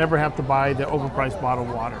day, and you'll never have to buy the overpriced bottled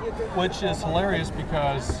water. Which is hilarious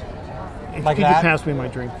because Like Could that? you pass me my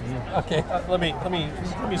drink? Okay. let me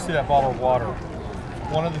see that bottle of water.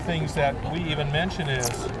 One of the things that we even mention is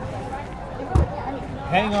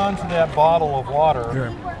hang on to that bottle of water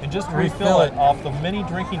and just refill it off the many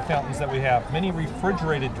drinking fountains that we have, many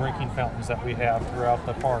refrigerated drinking fountains that we have throughout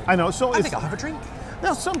the park. I know. So I think I'll have a drink.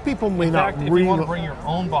 now some people may In not fact, if you want to realize. bring your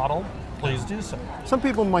own bottle, please do so. Some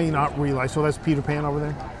people may not realize. So that's Peter Pan over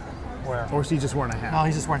there, Where? or is he just wearing a hat? No,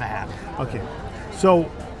 he's just wearing a hat. Okay. So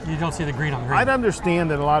You don't see the green on green. I'd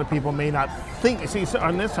understand that a lot of people may not think. See, so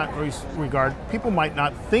on this regard, people might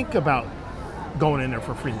not think about going in there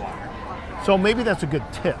for free water. So maybe that's a good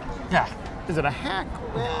tip. Yeah. Is it a hack?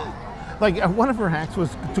 Like one of her hacks was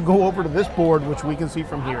to go over to this board, which we can see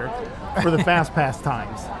from here, for the fast pass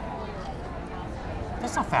times.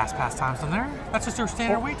 That's not fast pass times in there. That's just your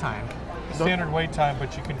standard wait time. Standard wait time,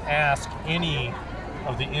 but you can ask any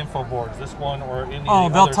of the info boards, this one or any. Oh,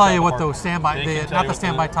 of the they'll others tell down you the what park. those standby, They the, can tell not you the what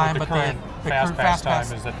standby time, what but current the fast fast pass pass.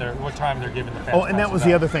 time is that they're what time they're giving the fast Oh, and that passes was the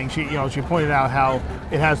out. other thing. She pointed out how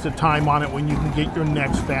it has the time on it when you can get your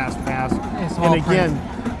next fast pass. It's And all again,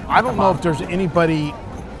 I don't know if there's anybody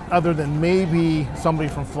other than maybe somebody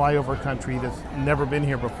from flyover country that's never been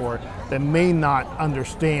here before that may not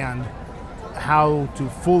understand how to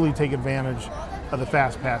fully take advantage of the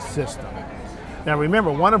fast pass system. Now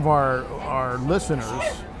remember, one of our listeners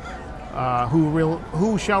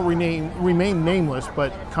who shall remain nameless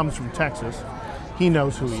but comes from Texas, he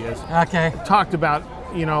knows who he is, Okay. talked about,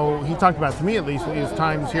 he talked about to me at least his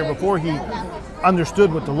times here before he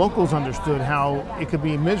understood what the locals understood, how it could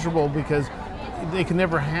be miserable because they could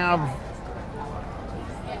never have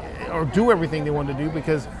or do everything they wanted to do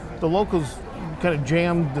because the locals kind of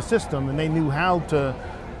jammed the system and they knew how to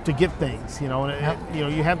get things, and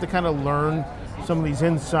you have to kind of learn some of these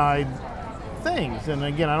inside things. And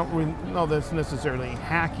again, I don't really know that's necessarily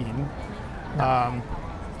hacking.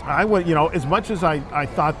 I would, as much as I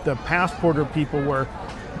thought the passporter people were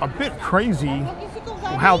a bit crazy,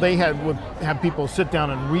 how they would have people sit down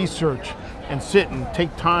and research and sit and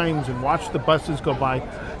take times and watch the buses go by.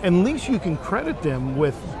 At least you can credit them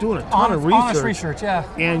with doing a ton of research. Honest research, yeah.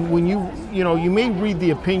 And when you may read the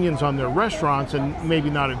opinions on their restaurants and maybe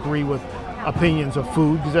not agree with opinions of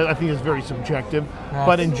food because I think it's very subjective. Yes.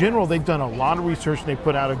 But in general, they've done a lot of research and they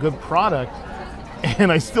put out a good product.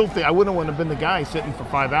 And I still think I wouldn't want to have been the guy sitting for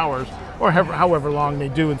 5 hours or however long they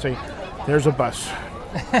do and say, "There's a bus.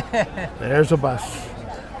 There's a bus."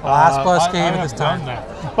 Last bus I came at have this time. done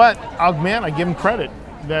that. But I give them credit.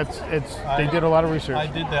 They did a lot of research. I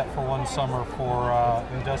did that for one summer for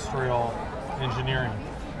industrial engineering,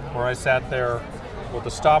 where I sat there with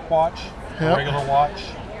a stopwatch, Yep. a regular watch,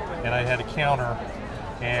 and I had a counter,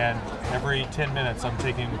 and every 10 minutes I'm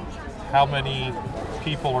taking how many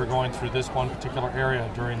people are going through this one particular area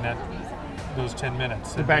during those 10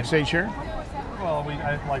 minutes. The backstage here. Well,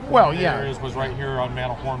 one Well, of the yeah. areas was right here on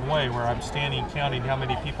Matterhorn Way, where I'm standing counting how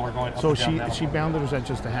many people are going up So and down she Matterhorn. bounded, or is that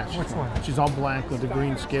just a hat? Which one? She's all black with the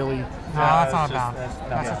green scaly. No, that's not it's bound. just-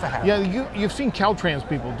 That's just a hat. Yeah, you've seen Caltrans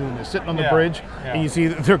people doing this, sitting on the Yeah, bridge, yeah. and you see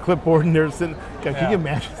their clipboard, and they're sitting. Can Yeah. you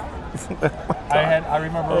imagine? I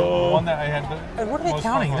remember one that I had. And what are they most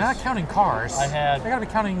counting? fun They're was not counting cars. I had- They gotta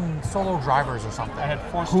be counting solo drivers or something. I had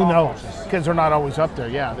 4 Who knows? stopwatches. Because they're not always up there.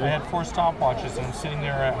 Yeah. I had 4 stopwatches, and I'm sitting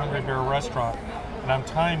there at Hungry Bear Restaurant, and I'm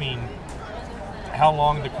timing how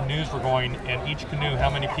long the canoes were going, and each canoe, how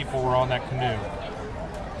many people were on that canoe.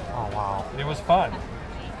 Oh wow. It was fun.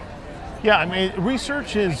 Yeah, I mean,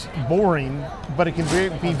 research is boring, but it can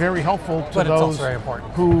be very helpful to But it's also those very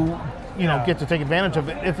important. who, you know, Yeah. get to take advantage of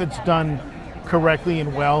it if it's done correctly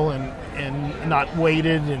and well and not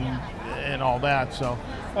weighted and all that. So,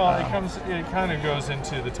 Well, it kind of goes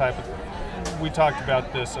into the type of. We talked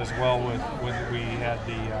about this as well with when we had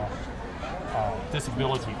the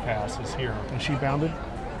disability passes here. is she bounded?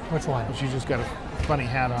 Which one? She's just got a funny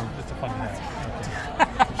hat on. It's a funny hat.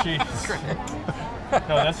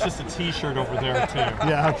 No, that's just a T-shirt over there too.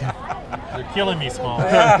 Yeah, okay. They're killing me, Small.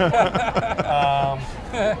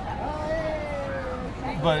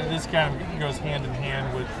 But this kind of goes hand in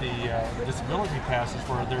hand with the disability passes,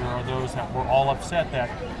 where there are those that were all upset that,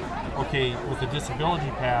 okay, with the disability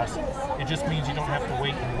pass, it just means you don't have to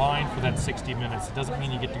wait in line for that 60 minutes. It doesn't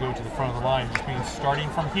mean you get to go to the front of the line. It just means starting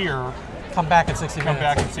from here, Come back in 60 come minutes.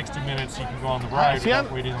 back in 60 minutes, you can go on the ride See,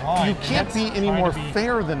 without waiting in line. you And can't that's be any trying more to be-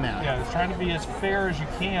 fair than that. Yeah, it's trying to be as fair as you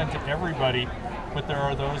can to everybody, but there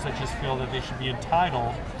are those that just feel that they should be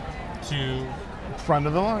entitled to Front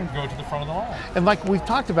of the line. go to the front of the line. And like we've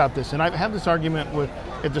talked about this, and I've had this argument with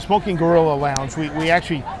at the Smoking Gorilla Lounge. We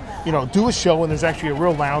actually, you know, do a show, and there's actually a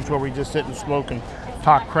real lounge where we just sit and smoke and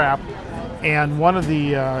talk crap. And one of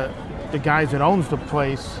the guys that owns the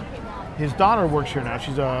place, his daughter works here now.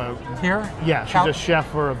 She's a Here? yeah, she's a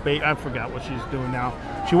chef or a bait. I forgot what she's doing now.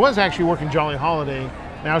 She was actually working Jolly Holiday.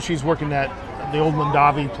 Now she's working at the old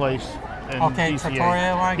Mondavi place. In Okay, DCA.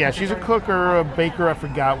 Trattoria, like Yeah, she's a Trattoria? cook or a baker. I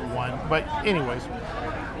forgot one. But anyways,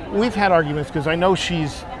 we've had arguments because I know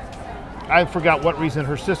I forgot what reason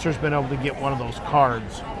her sister's been able to get one of those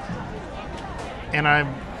cards. And I've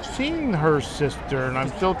seen her sister, and I'm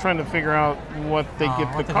still trying to figure out what they get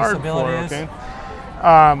what the the card for. disability is? Okay.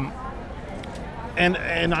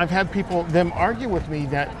 And I've had them argue with me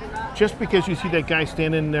that just because you see that guy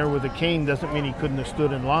standing there with a cane doesn't mean he couldn't have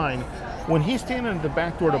stood in line. When he's standing at the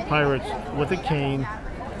back door to Pirates with a cane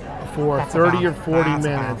for That's 30 or about- 40 that's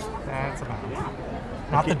minutes, That's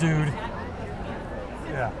about. Not the dude.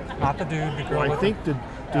 Yeah. Not the dude. The girl well, I with think the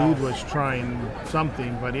dude was trying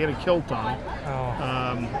something, but he had a kilt on.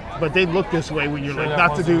 Oh. But they look this way when you're Sure like, that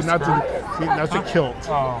not the wasn't dude, a not the see, that's a kilt.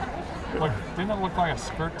 Oh. Look, didn't it look like a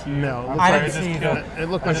skirt to you? No, it I'm looked I sorry, didn't just see killed- the, It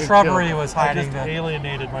looked the like a shrubbery kilt. was I hiding just the.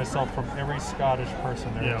 alienated myself from every Scottish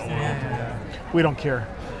person there. Yeah, Yeah. We don't care.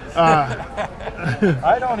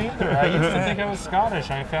 I don't either. I used to think I was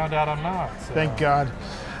Scottish. I found out I'm not. So. Thank God.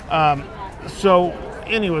 So,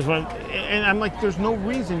 anyways, and I'm like, there's no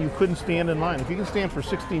reason you couldn't stand in line. If you can stand for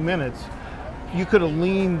 60 minutes, you could have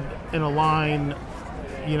leaned in a line,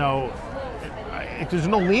 you know. There's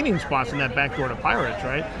no leaning spots in that back door to Pirates,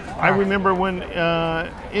 right? I remember when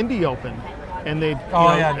Indy opened, and they,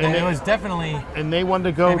 Oh yeah, it was definitely and they wanted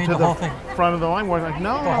to go I mean, to the the whole thing. front of the line. We're like,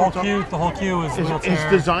 no, the whole it's all- queue. The whole queue was It's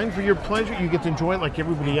wheelchair. designed for your pleasure. You get to enjoy it like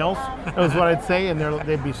everybody else. That was what I'd say, and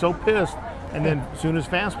they'd be so pissed. And then as soon as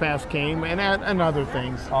Fast Pass came and other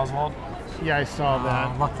things, Oswald, yeah, I saw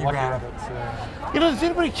that. Lucky Lucky Rabbit. Rabbits. You know, does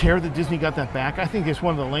anybody care that Disney got that back? I think it's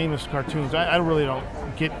one of the lamest cartoons. I really don't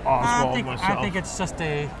get Oswald myself. I think it's just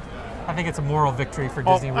I think it's a moral victory for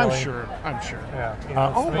Oh, Disney. Really. I'm sure. Yeah. You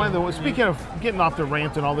know, By the way, speaking of getting off the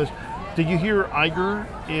rant and all this, did you hear Iger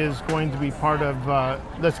is going to be part of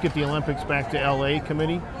Let's Get the Olympics Back to LA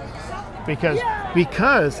committee?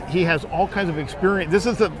 Because he has all kinds of experience. This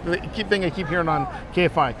is the thing I keep hearing on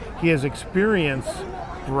KFI. He has experience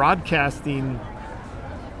broadcasting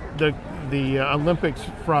the Olympics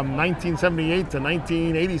from 1978 to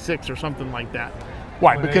 1986 or something like that.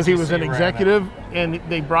 Why? When Because he was an ABC ran it. executive and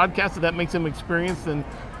they broadcasted. That makes him experienced and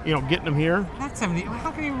getting him here. Not 70.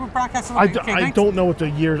 How can you broadcast I something? don't know what the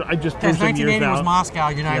years. I just threw Because some years 1980 was out. Moscow.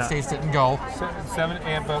 United Yeah. States didn't go.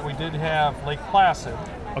 But we did have Lake Placid.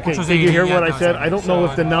 Okay, Which was did you 80, hear yeah, what I no, said? it's I don't know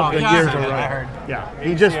if the Oh, yeah, years I are heard, I right. heard. Yeah,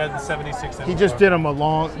 He had the 76 he just did them a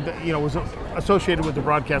long. Was associated with the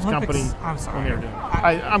broadcast Olympics- company. I'm sorry. when they were doing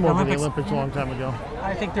it. I'm over the Olympics- Olympics a long time ago.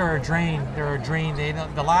 I think they're a drain. They're a drain.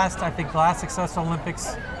 The last successful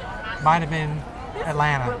Olympics might have been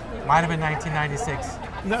Atlanta. Might have been 1996.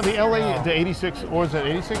 No, the LA, the 86, or was that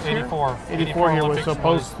 86 here? 84. 84 here was Olympics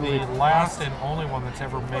supposedly. the last and only one that's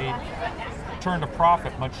ever turned a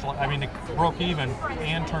profit. It broke even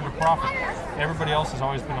and turned a profit. Everybody else has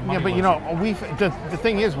always been a money. Yeah, but the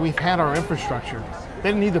thing is, we've had our infrastructure. They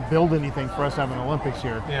didn't need to build anything for us to have an Olympics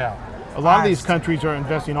here. Yeah. A lot of these countries are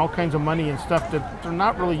investing all kinds of money in stuff that they're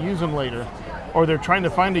not really using later, or they're trying to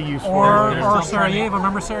find a use for it. they're Or still trying to- Sarajevo.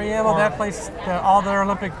 Remember Sarajevo? That place, all their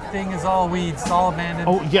Olympic thing is all weeds, all abandoned.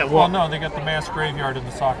 Oh yeah, Well, no, they got the mass graveyard in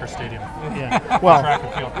the soccer stadium. yeah. Well, Track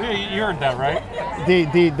and field. Yeah, you heard that, right?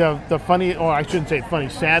 the funny, or I shouldn't say funny,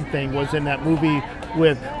 sad thing was in that movie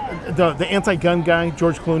with the anti-gun guy,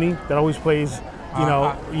 George Clooney, that always plays, you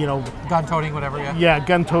know, Gun-toting, whatever, yeah. yeah,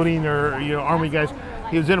 gun-toting or army guys.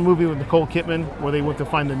 He was in a movie with Nicole Kidman where they went to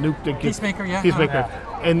find the nuke to get Peacemaker, yeah. Peacemaker.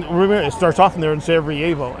 And remember, it starts off in there in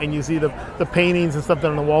Sarajevo, and you see the paintings and stuff that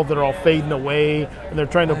are on the wall that are all fading away, and they're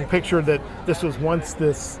trying to picture that this was once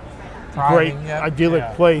this great Thriving, yeah.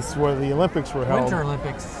 idyllic place where the Olympics were held. Winter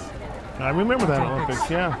Olympics. I remember that Winter Olympics,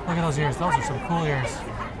 yeah. Look at those ears. Those are some cool ears.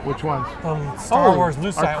 Which ones? The Star Wars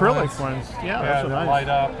lucite acrylic ones. Yeah, Yeah, those are they nice. light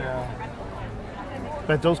up. Yeah.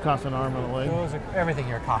 Bet those cost an arm and a leg. Those are, everything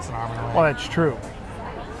here costs an arm and a leg. Well, that's true.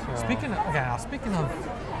 Speaking of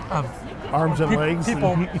Arms and legs.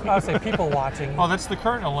 people, I would say people watching. Oh, that's the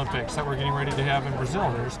current Olympics that we're getting ready to have in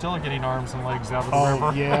Brazil. They're still getting arms and legs out of the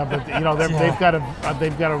river. Yeah, but Yeah.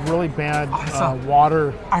 they've got a really bad saw-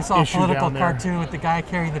 water I saw a issue political down there. cartoon with the guy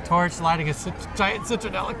carrying the torch, lighting a giant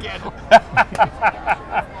citronella candle.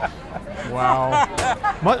 Wow.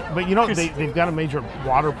 But they've got a major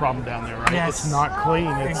water problem down there, right? Yes. It's not clean.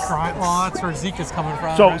 Well, that's where Zika's coming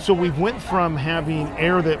from. So right? so we went from having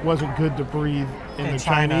air that wasn't good to breathe in In the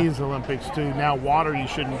China. Chinese Olympics to now water you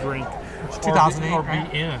shouldn't drink. It's Or 2008, or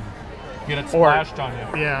right? be in. Get it Or- splashed on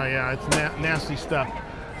you. Yeah, it's nasty stuff.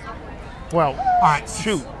 Well, All right,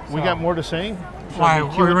 shoot, we got more to say? Why, Should we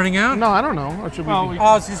are cue we it? running out? No, I don't know. Or should Well, we? Oh,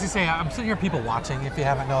 I was just gonna say, I'm sitting here, people watching. If you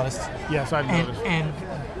haven't noticed, Yes, I've and noticed. and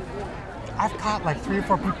I've caught like 3 or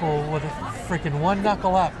 4 people with a freaking one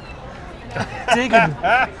knuckle up, digging,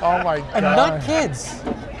 Oh my and god! not kids,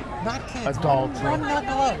 Adults. One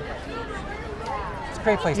knuckle up. It's a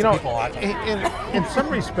great place You to know, people watch. in some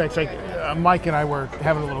respects, like Mike and I were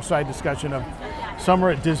having a little side discussion of summer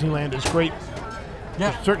at Disneyland is great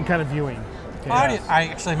Yeah. for certain kind of viewing. I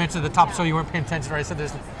actually mentioned at the top, so you weren't paying attention. Right? I said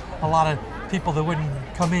there's a lot of people that wouldn't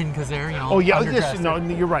come in because they're Oh yeah, underdressed. no,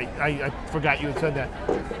 you're right. I forgot you had said that.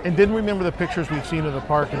 And then remember the pictures we've seen of the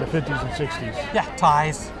park in the 50s and 60s. Yeah,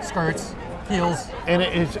 ties, skirts, heels. And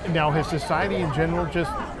it is now, has society in general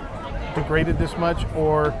just degraded this much,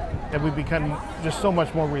 or have we become just so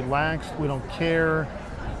much more relaxed? We don't care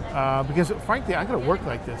because, frankly, I got to work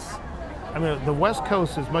like this. I mean, the West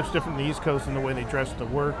Coast is much different than the East Coast in the way they dress to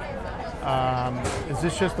work. Is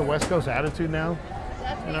this just the West Coast attitude now?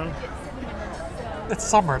 You know? It's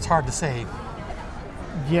summer. It's hard to say.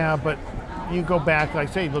 Yeah, but you go back, like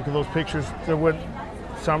say, look at those pictures. There would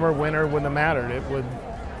summer, winter wouldn't have mattered. It would,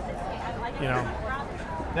 you know.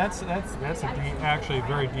 That's actually a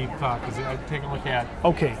very deep thought because I take a look at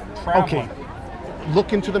Okay, Traveling.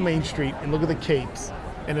 Look into the Main Street and look at the capes,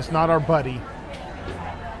 and it's not our buddy.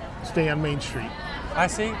 Stay on Main Street. I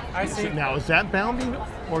see. Now, is that bounding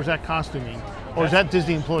or is that costuming? Or is that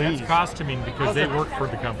Disney employees? that's costuming because they work for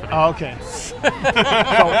the company. Oh, okay. So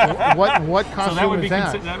what costume so that would is be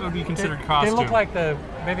that? that would be They, considered they costume. look like They're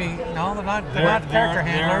not character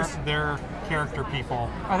handlers. They're character people.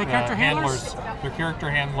 Are they character handlers? They're character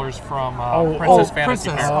handlers from Oh, Princess oh, Fantasy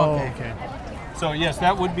Princess. Fair. Oh, Okay. okay. So yes,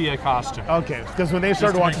 that would be a costume. Okay, because when they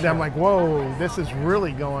started to make watching that, I'm sure. like, whoa, this is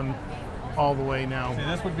really going all the way now. See,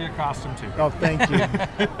 this would be a costume too. Oh, thank you.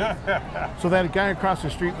 So that guy across the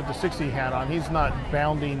street with the 60 hat on, he's not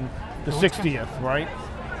bounding the 60th, right?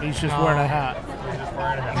 He's just No. wearing a hat. You're just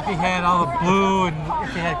wearing a hat. If he had all the blue and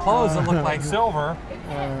if he had clothes that looked like Silver.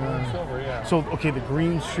 Silver, yeah. So, okay, the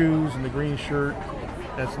green shoes and the green shirt,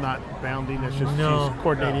 that's not bounding, that's just No. she's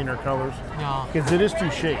coordinating her colors. No, Because it is 2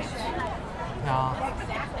 shades. no.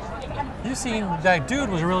 You seen that dude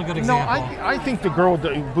was a really good No, example. I think the girl with the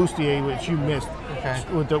bustier, which you missed, Okay.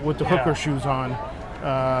 with the Yeah. hooker shoes on,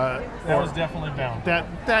 That was definitely bound.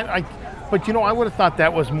 but you know, I would have thought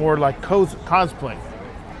that was more like cosplay.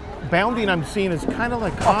 Bounding, I'm seeing is kind of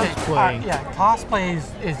like cosplay. Yeah, cosplay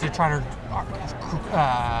is you're trying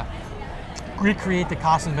to recreate the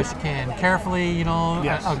costume as you can carefully. You know,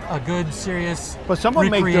 Yes. a good, serious. But some of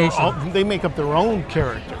them recreation. they make up their own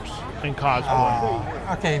characters in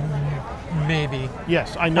cosplay. Okay, maybe.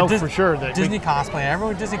 Yes, I know Dis- for sure that Disney cosplay.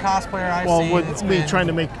 Every Disney cosplayer I've well, seen, with it's me been trying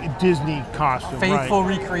to make Disney costume, faithful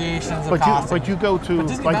right? recreations of But costume. you go to But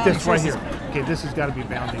Disney like bounding this right shoes here. Okay, this has got to be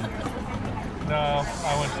bounding. No,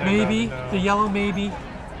 I wouldn't say Maybe that, the no. yellow, maybe.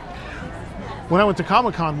 When I went to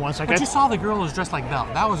Comic-Con once, I But got you saw the girl was dressed like Belle.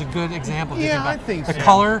 That was a good example. Of Yeah, Disney I bounding. think the so.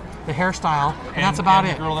 color, the hairstyle, and that's about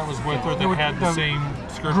and it. The girl that was with her There were- that had the the same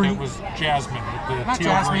skirt green- that was Jasmine. The Not teal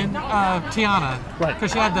Jasmine, green. Tiana. Right.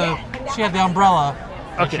 Because she had the umbrella.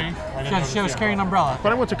 Was Okay. she? I didn't She notice was the carrying an umbrella. umbrella.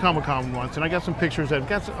 But I went to Comic-Con once, and I got some pictures that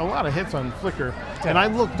got a lot of hits on Flickr, Yeah. and I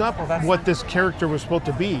looked up Well, that's- what this character was supposed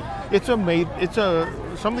to be. Some of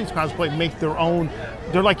these cosplay make their own.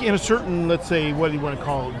 They're like in a certain, let's say, what do you want to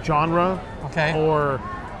call it, genre, Okay. or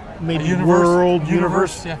maybe A universe? world,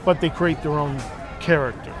 Universe, yeah. but they create their own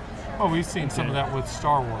character. Oh, we've seen some of Okay. that with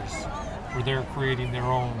Star Wars, where they're creating their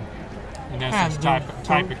own, in essence, type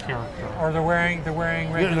of character. Or they're wearing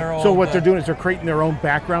regular old. So what they're doing is they're creating their own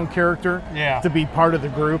background character Yeah. to be part of the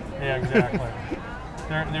group. Yeah, exactly.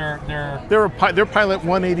 they're They're pilot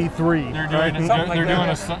 183. They're doing right? Something like a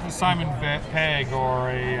that. Simon Pegg or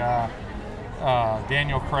a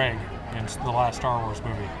Daniel Craig in the last Star Wars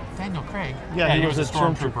movie. Daniel Craig. Yeah, he was a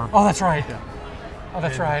stormtrooper. Oh, that's right. Yeah. Oh,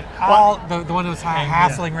 that's right. Well- The one that was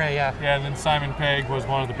hassling Ray. Yeah. Yeah, and then Simon Pegg was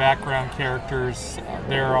one of the background characters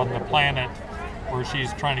there on the planet where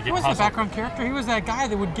she's trying to He get was the puzzled. background character. He was that guy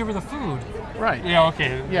that would give her the food. Right. Yeah,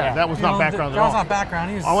 okay. Yeah, that was You not know, background that at was all. not background.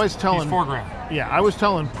 He was. Always He's telling. foreground. Yeah, I was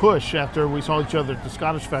telling Push after we saw each other at the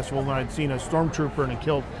Scottish Festival when I'd seen a stormtrooper in a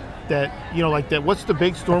kilt that, you know, like that. What's the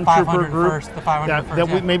big stormtrooper 500 group? first, the 500 that, first,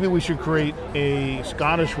 that yeah. maybe we should create a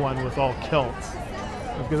Scottish one with all kilts,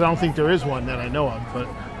 because I don't think there is one that I know of. But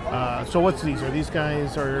so what's these? Are these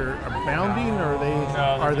guys are bounding, or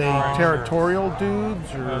are they they're territorial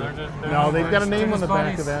dudes? Or No, they're just- they're no, just they've got a name they're on the just back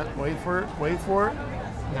buddies. of that. Wait for it. Wait for it.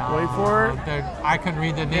 No, Wait for it. I couldn't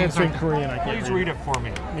read the names. It's in Korean. I can't Please read read it for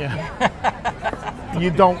me. Yeah. You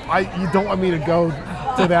don't want me to go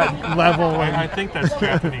to that level. I And, think that's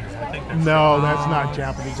Japanese. I think that's no, that's not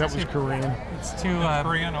Japanese. That was Korean. It's too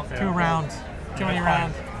Korean? Okay. too round. Too many fine.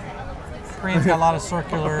 round. Korean's got a lot of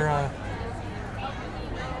circular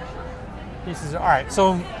pieces. All right.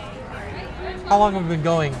 So, how long have we been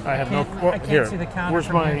going? I have no. I can't Here, see the counter. where's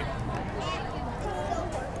from my? here.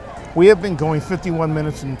 We have been going 51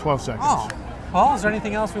 minutes and 12 seconds. Oh. Well, is there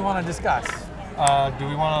anything else we want to discuss? Do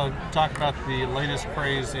we want to talk about the latest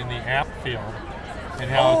craze in the app field and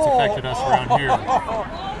how it's affected us around here?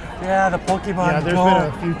 Yeah, the Pokemon Yeah, there's Go. been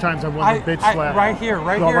a few times I won the bitch slap. right here, No,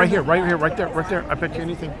 here. right here, right there. I bet you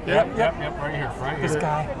anything. Yep. Right here, right here. This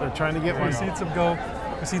guy. They're trying to get We've one. seen some Go.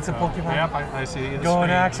 We've seen some Pokemon Yep, I see. the Go in screen,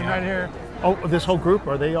 action yeah. right here. Oh, this whole group,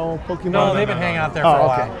 are they all Pokemon? No, they've been hanging out there for a Oh,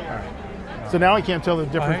 while. okay. All right. So now I can't tell the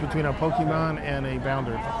difference Right. between a Pokemon and a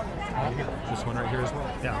Bounder. This one right here as well.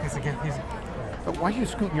 Yeah. He's Why are you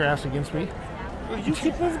scooting your ass against me? You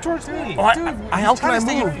keep moving towards me. Oh, Dude, how can I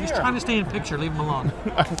move? move? He's trying to stay in picture. Leave him alone.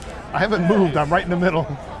 I haven't moved. I'm right in the middle.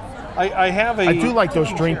 I have a. I do like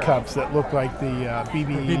those drink cups that look like the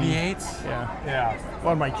BB. BB-8s. Yeah. Yeah.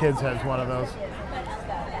 One of my kids has one of those.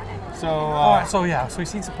 So. All right, so yeah, so we've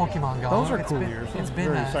seen some Pokemon Go. Those are It's cool been- years. It's Those been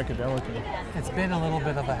very a, psychedelic. it's been a little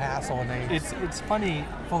bit of a hassle, and they it's funny.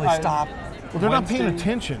 fully I- stop. Well, they're not paying Wednesday-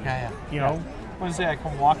 attention. Yeah, You know. Wednesday, I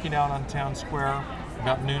come walking down on Town Square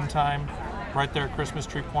about noontime, right there at Christmas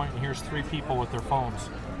Tree Point, and here's 3 people with their phones,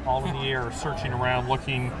 all in the air, searching around,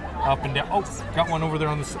 looking up and down. Oh, got one over there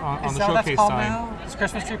on the Is the that what that's showcase called sign. now? It's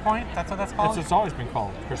Christmas Tree Point. That's what that's called. It's always been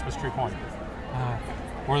called Christmas Tree Point,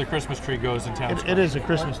 where the Christmas tree goes in Town Square. It is at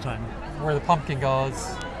Christmas time. Where the pumpkin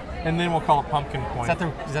goes. And then we'll call it Pumpkin Point.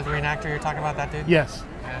 Is that the reenactor you're talking about? That dude? Yes.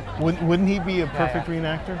 Wouldn't he be a perfect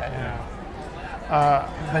reenactor? Yeah.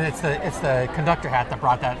 But it's the conductor hat that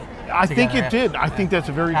brought that. I think together, it did. I think that's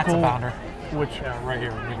a very That's a cool. Bounder. Which Yeah, right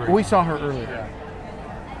here. in the green. we saw her earlier.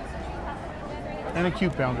 And a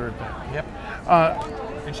cute Bounder at that. Yep.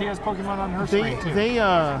 And she has Pokemon on her screen too.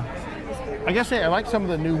 I guess I like some of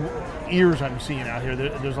the new ears I'm seeing out here.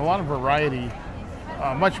 There's a lot of variety,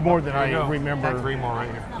 much more than There you I go. remember. That Greenmore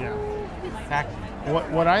right here. Yeah. Back.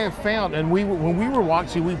 What I have found, and when we were walking,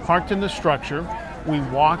 see, we parked in the structure. We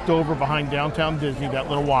walked over behind downtown Disney, that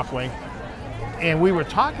little walkway, and we were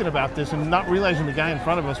talking about this and not realizing the guy in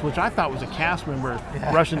front of us, which I thought was a cast member,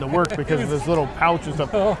 rushing to work because of his little pouch and stuff.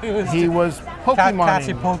 Oh, He was Pokemon.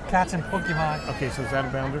 Cats and Pokemon. Okay, so is that a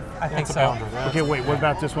Bounder? I think That's a so. Bounder. That's- Okay, wait. What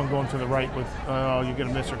about this one going to the right with? Oh, you're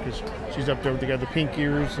gonna miss her because she's up there with the pink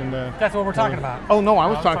ears and the. That's what we're talking about. Oh no, I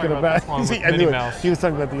was I'm talking talking about about. this one See, with I knew Minnie it. Mouse. He was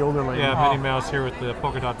talking about the older lady. Yeah, Oh. Minnie Mouse here with the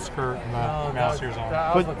polka dot skirt and the Oh, mouse that- ears on.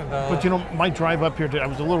 I was looking But you know, my drive up here, I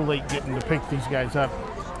was a little late getting to pick these guys up,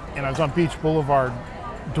 and I was on Beach Boulevard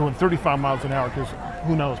doing 35 miles an hour because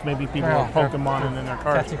who knows, maybe people Well, have Pokemon in their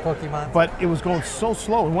cars. Catchy Pokemon. But it was going so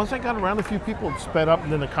slow, and once I got around a few people, it sped up,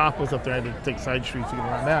 and then the cop was up there. I had to take side streets to get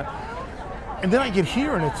around that. And then I get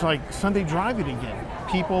here, and it's like Sunday driving again.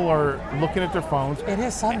 People are looking at their phones. It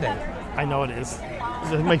is Sunday. I know it is.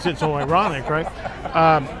 It makes it so ironic, right?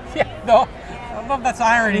 Yeah, no. I don't know if that's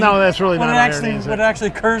irony. No, that's really when not it actually, irony, is when it? it actually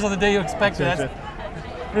occurs on the day you expect it. Is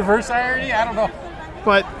That's reverse irony? I don't know.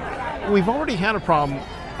 But we've already had a problem,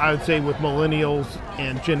 I would say, with millennials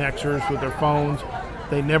and Gen Xers with their phones.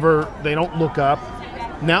 They don't look up.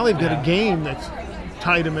 Now they've got a game that's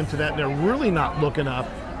tied them into that. And they're really not looking up.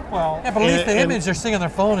 Well, Yeah, but at least the And- image they're seeing on their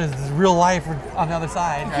phone is real life on the other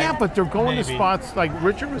side. Right? Yeah, but they're going to Maybe. spots like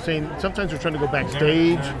Richard was saying. Sometimes they're trying to go they're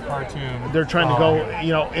backstage. in cartoon. They're trying to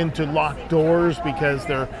go, into locked doors because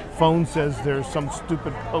their phone says there's some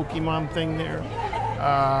stupid Pokemon thing there.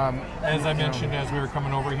 As I mentioned, as we were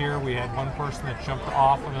coming over here, we had one person that jumped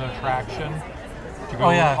off of an attraction to go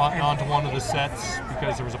onto one of the sets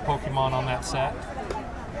because there was a Pokemon on that set.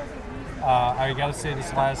 I got to say,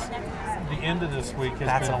 the end of this week has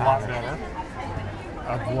That's been a a lot bummer. better.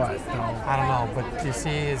 Of what? No. I don't know, but you see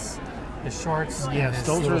his shorts, and Yes, his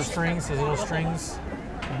those little are- strings, his little strings.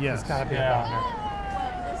 Yes. It's got to be Yeah. a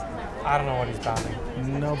boundary. I don't know what he's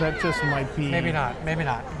bounding. No, that just might be. Maybe not. Maybe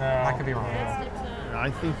not. No, I could be wrong. I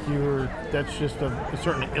think that's just a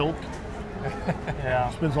certain ilk. Yeah.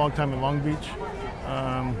 Spends a long time in Long Beach.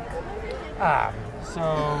 So,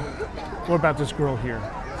 What about this girl here?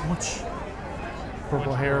 Which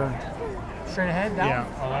Purple hair. straight ahead? Down? Yeah.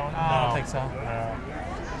 oh, that one? I don't No. think so. No.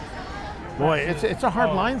 Boy, it's a hard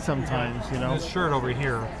Oh, line sometimes, This shirt over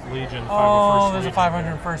here, Legion. Oh, 501st there's a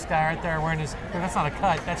Legion. 501st guy right there wearing his. But that's not a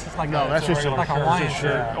cut. That's just like No, that's just regular like a shirt. Hawaiian It's a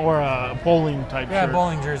shirt. shirt. Or a bowling type Yeah, shirt.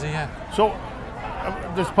 bowling jersey. Yeah. So,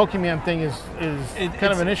 this Pokemon thing is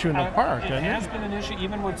kind of an issue in the park, It isn't has it? been an issue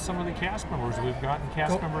even with some of the cast members. We've gotten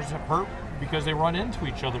cast members that hurt because they run into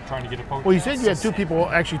each other trying to get a Pokemon. Well, you said you had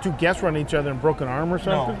two guests run each other and broken arm or No,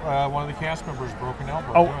 something? one of the cast members broke an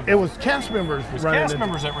elbow. Oh, doing it that. was cast members It was running cast into-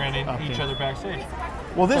 members that ran into Okay. each other backstage.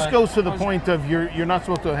 Well, this but goes to the I was- point of you're not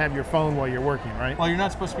supposed to have your phone while you're working, right? Well, you're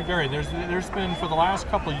not supposed to be buried. There's been for the last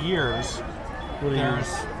couple of years. What do you mean?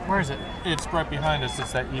 Where is it? It's right behind us.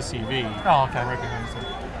 It's that ECV. Oh, okay. Right behind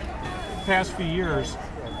us. Past few years,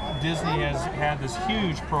 Disney has had this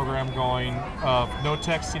huge program going of no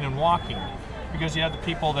texting and walking, because you have the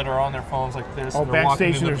people that are on their phones like this. Oh, and they're walking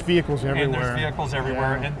backstage in the- there's vehicles And everywhere. there's vehicles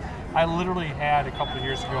everywhere. Yeah. And I literally had a couple of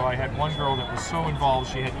years ago, I had one girl that was so involved,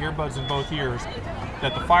 she had earbuds in both ears,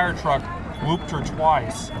 that the fire truck whooped her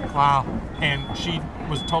twice, Wow. and she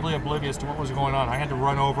was totally oblivious to what was going on. I had to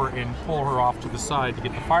run over and pull her off to the side to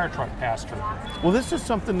get the fire truck past her. Well, this is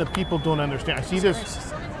something that people don't understand. I see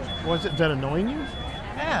this. Is that annoying you?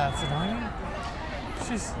 Yeah, that's annoying.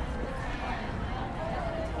 She's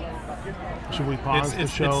Should we pause the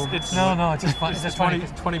show? no, it's just fun. It's It's just a 20,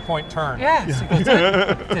 funny. 20-point turn. Yeah. She goes,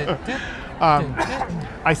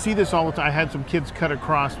 I see this all the time. I had some kids cut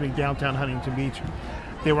across me downtown Huntington Beach.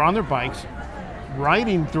 They were on their bikes,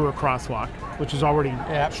 riding through a crosswalk, which is already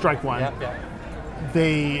Yep. strike one. Yep, yep.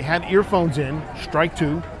 They had earphones in, strike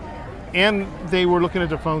two, and they were looking at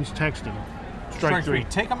their phones texting, strike three.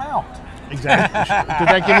 Take them out. Exactly. Did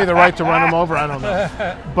that give me the right to run them over? I don't know.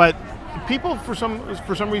 But people, for some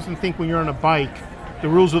reason, think when you're on a bike, the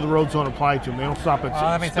rules of the road don't apply to them. They don't stop at.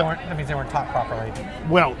 That means they weren't taught properly.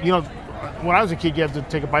 Well, when I was a kid, you had to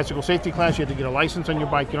take a bicycle safety class. You had to get a license on your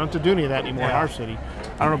bike. You don't have to do any of that anymore in Yeah. our city.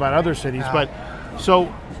 I don't know about other cities, Yeah. but so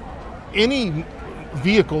any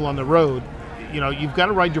vehicle on the road, you've got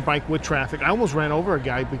to ride your bike with traffic. I almost ran over a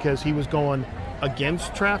guy because he was going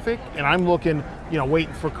against traffic, and I'm looking,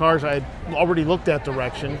 waiting for cars. I had already looked that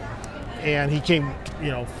direction, and he came,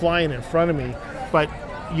 flying in front of me. But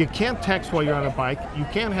you can't text while you're on a bike. You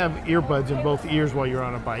can't have earbuds in both ears while you're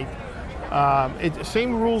on a bike.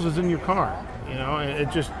 Same rules as in your car,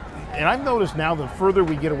 and I've noticed now the further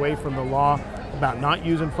we get away from the law about not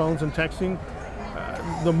using phones and texting,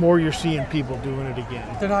 the more you're seeing people doing it again.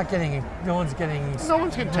 They're not getting. No one's getting. No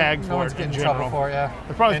one's getting tagged No for one's it getting in in trouble general. for it. Yeah.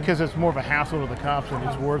 It's probably because it's more of a hassle to the cops than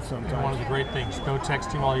it's worth One of sometimes. the great things, no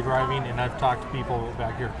texting while you're driving, and I've talked to people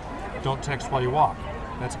back here, don't text while you walk.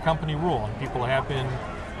 That's a company rule, and people have been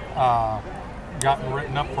gotten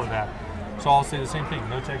written up for that. So I'll say the same thing,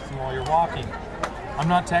 no texting while you're walking. I'm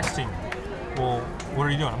not texting. Well, what are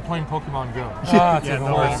you doing? I'm playing Pokemon Go. Oh, it's Yeah, even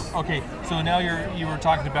no, worse. Okay, so now you were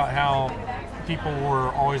talking about how people were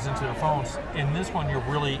always into their phones. In this one, you're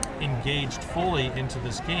really engaged fully into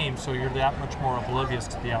this game, so you're that much more oblivious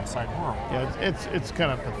to the outside world. Yeah, it's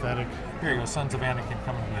kind of pathetic. Here you go, Sons of Anakin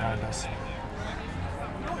coming behind us.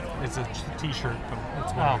 It's a t-shirt, but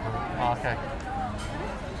it's whatever. Oh, okay.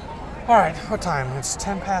 All right. What time? It's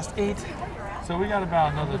 8:10. So we got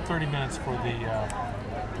about another 30 minutes for the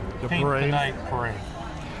Paint the parade. Night parade.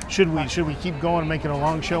 Should we keep going and make it a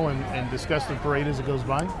long show and discuss the parade as it goes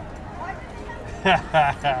by?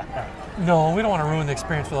 No, we don't want to ruin the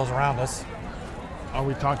experience for those around us. Are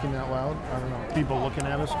we talking that loud? I don't know. People looking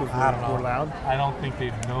at us because I don't know. we're loud. I don't think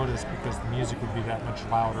they'd notice because the music would be that much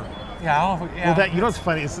louder. Yeah, I don't know if we, yeah. Well, that what's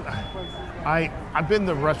funny is, I've been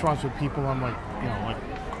to restaurants with people. I'm like,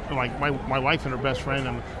 like my wife and her best friend,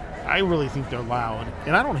 and I really think they're loud,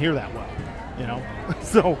 and I don't hear that well,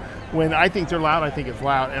 So When I think they're loud, I think it's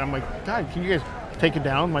loud, and I'm like, God, can you guys take it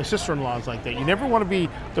down? My sister-in-law's like that. You never want to be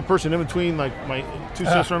the person in between, like my two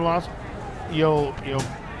sister-in-laws. You'll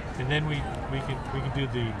And then we can do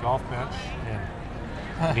the golf match,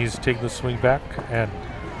 and he's taking the swing back, and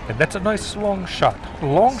that's a nice long shot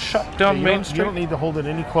down you Main don't, Street. you don't need to hold it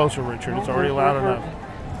any closer, Richard. It's already loud enough.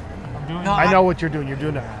 I'm doing No, I know what you're doing. You're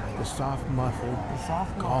doing the soft, muffled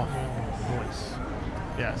soft golf voice.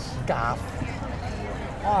 Yes. Golf.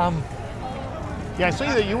 Yeah, I saw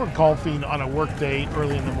you that you were golfing on a work day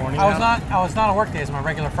early in the morning. I was not a work day. It's my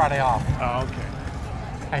regular Friday off. Oh, okay.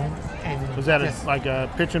 And Was that yes. like a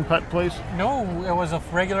pitch and putt place? No, it was a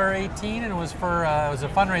regular 18, and it was for it was a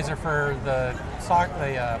fundraiser for the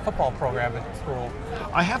football program at school.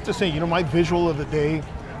 I have to say, my visual of the day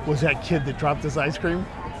was that kid that dropped his ice cream,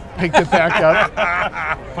 picked it back up.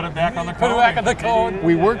 Put it back on the cone. Put it back on the cone.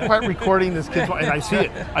 We weren't quite recording this kid's, and I see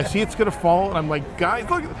it. I see it's gonna fall, and I'm like, guys,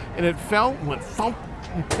 look! And it fell, went thump.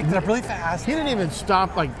 and Picked it up really fast. He didn't even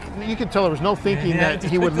stop. Like you could tell there was no thinking Yeah, that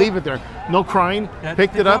just he would picked leave it there. No crying. Yeah,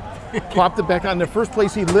 Picked it picked up, plopped it back on. The first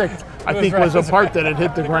place he licked, I think, was a part that had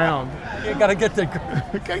hit the ground. You gotta get the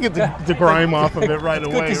Gotta get the grime off of it right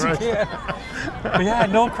away, quick as you right? can. But yeah,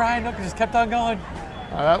 no crying, no, just kept on going.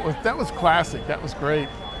 That was classic. That was great.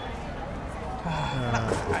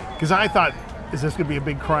 Because I thought, is this gonna be a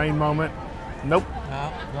big crying moment? Nope.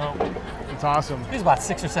 No, No, It's awesome. he was about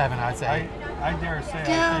 6 or 7, I'd say. I dare say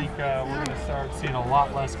Yeah. I think we're going to start seeing a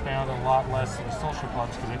lot less bound and a lot less in the social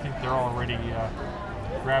clubs because I think they're already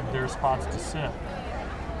grabbed their spots to sit.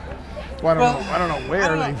 Well, Well, I don't know where I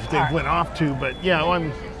don't know. they All right. went off to, but yeah, well,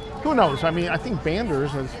 who knows? I mean, I think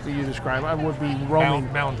banders, as you describe, I would be roaming.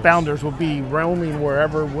 Bounders. Bounders would be roaming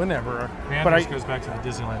wherever, whenever. But Banders goes back to the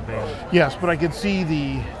Disneyland band. yes, but I could see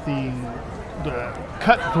the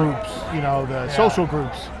cut groups, the social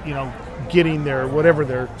groups, getting their whatever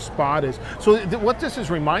their spot is. So what this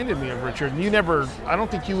has reminded me of, Richard, I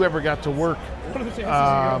don't think you ever got to work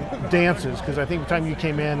dances, because I think the time you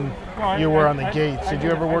came in, you were on the gates. Did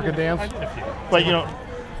you ever work a dance? But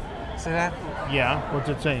See that? yeah. What's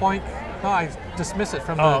it saying? Point. No, I dismiss it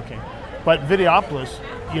from the. Oh, okay. But Videopolis,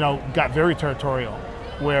 got very territorial,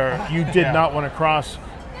 where you did Yeah. not want to cross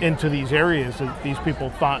into these areas that these people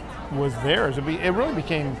thought was theirs. It really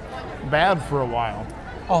became bad for a while.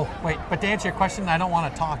 Oh, wait, but to answer your question, I don't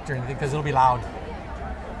want to talk during anything because it'll be loud.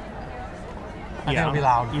 I think it'll be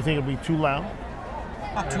loud. You think it'll be too loud?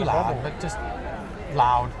 Not too loud, but just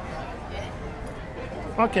loud.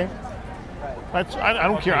 Okay. I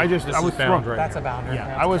don't care. I This was is bound throwing. right That's a here. boundary. Yeah,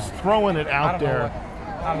 That's I was bound. throwing it out I don't know there. what.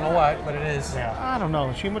 I don't know what, but it is. Yeah. I don't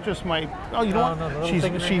know. She just might. Oh, you know No, what? no, the little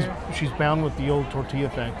thing in there? She's bound with the old tortilla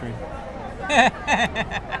factory.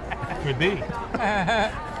 Could be.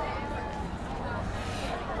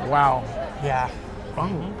 Wow. Yeah.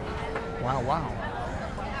 Oh. Wow.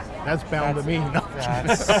 That's bound to me. No.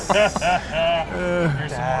 That's, Here's some more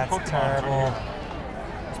that's Pokemon terrible.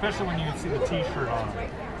 Especially when you see the T-shirt on.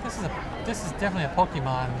 This is definitely a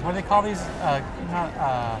Pokemon. What do they call these? A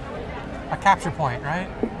capture point, right?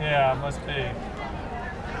 Yeah, it must be.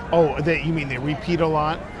 Oh, you mean they repeat a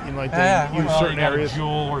lot? They Yeah, use Well, certain you got areas. a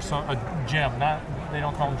jewel or a gem. They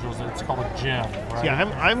don't call them jewels. It's called a gem. Right? Yeah,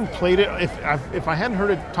 I haven't played it. If I hadn't heard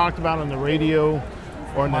it talked about on the radio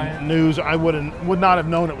or in the news, I would not have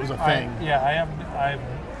known it was a thing.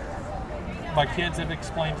 My kids have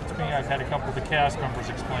explained it to me. I've had a couple of the cast members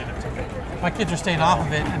explain it to me. My kids are staying off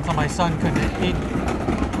of it until my son couldn't.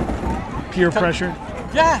 Peer pressure.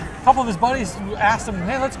 Yeah, a couple of his buddies asked him,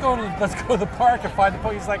 "Hey, let's go to the park and find the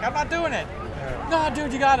Pokemon." He's like, "I'm not doing it." No,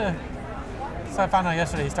 dude, you gotta. So I found out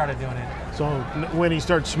yesterday he started doing it. So when he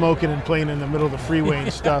starts smoking and playing in the middle of the freeway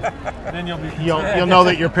and stuff, Then you'll be you'll know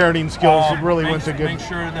that your parenting skills really went to good. Make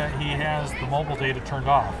sure that he has the mobile data turned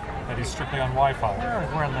off. That he's strictly on Wi-Fi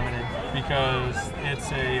We're unlimited. because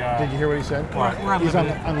it's a. Did you hear what he said? We're He's on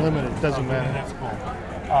unlimited. unlimited. Doesn't matter. That's cool.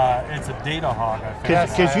 It's a data hog. I think.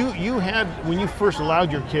 Yes. Because you had, when you first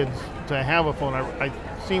allowed your kids to have a phone, I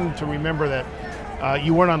seem to remember that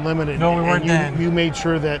you weren't unlimited. No, we weren't and then. you made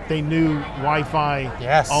sure that they knew Wi-Fi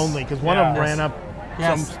Yes. only, because one of them Yes. ran up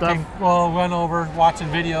Yes, some stuff. run over watching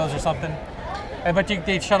videos or something. But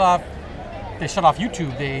they shut off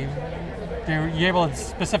YouTube. You're able to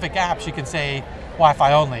specific apps you can say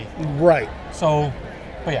Wi-Fi only. Right. So,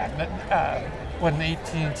 but yeah, when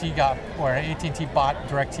AT&T bought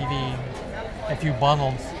DirecTV, if you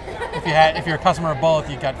bundled, if you're a customer of both,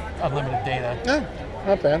 you got unlimited data. Yeah,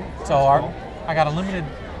 not bad. So I got unlimited,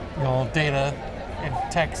 data and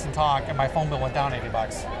text and talk, and my phone bill went down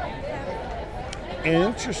 $80.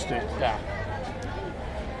 Interesting. Yeah.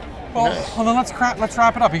 Well, then let's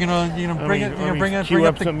wrap it up. You're gonna bring it. Let me Bring cue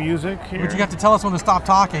up up the. some music here. But you got to tell us when to stop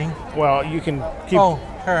talking. Well, you can keep. Oh,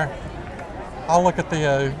 here. I'll look at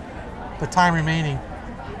the time remaining.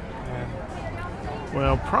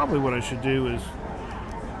 Well, probably what I should do is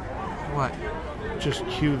What? just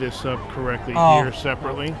cue this up correctly Oh. here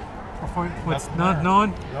separately. What's Nothing no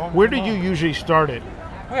there. one? Where did you usually start it?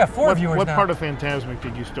 We have four What, viewers what now. part of Phantasmic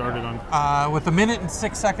did you start it on? With a minute and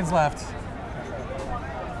 6 seconds left.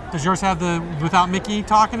 Does yours have the without Mickey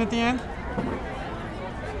talking at the end?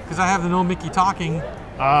 Because I have the no Mickey talking.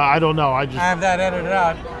 I don't know. I have that edited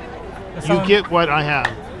out. You get what I have.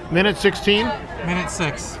 Minute 16? minute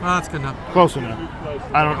 6. Well, that's good enough. Close enough.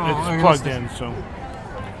 I don't. Oh, It's plugged in, so. All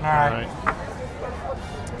All right. right.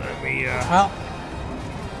 Let me Well,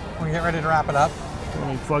 we get ready to wrap it up.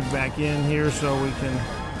 plug back in here so we can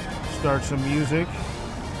start some music.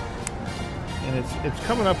 And it's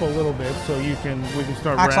coming up a little bit, so we can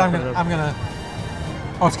start Actually, wrapping it up. I'm gonna.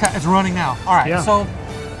 Oh, it's running now. All right. Yeah. So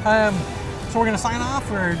we're gonna sign off.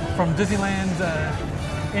 We're from Disneyland,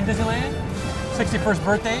 in Disneyland, 61st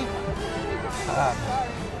birthday.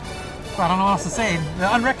 I don't know what else to say.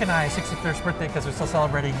 The unrecognized 61st birthday because we're still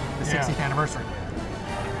celebrating the 60th anniversary.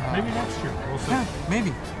 Maybe next year. We'll see. Yeah,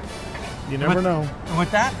 maybe. You never know. And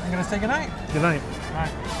with that, I'm gonna say goodnight. Good night. All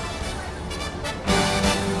right.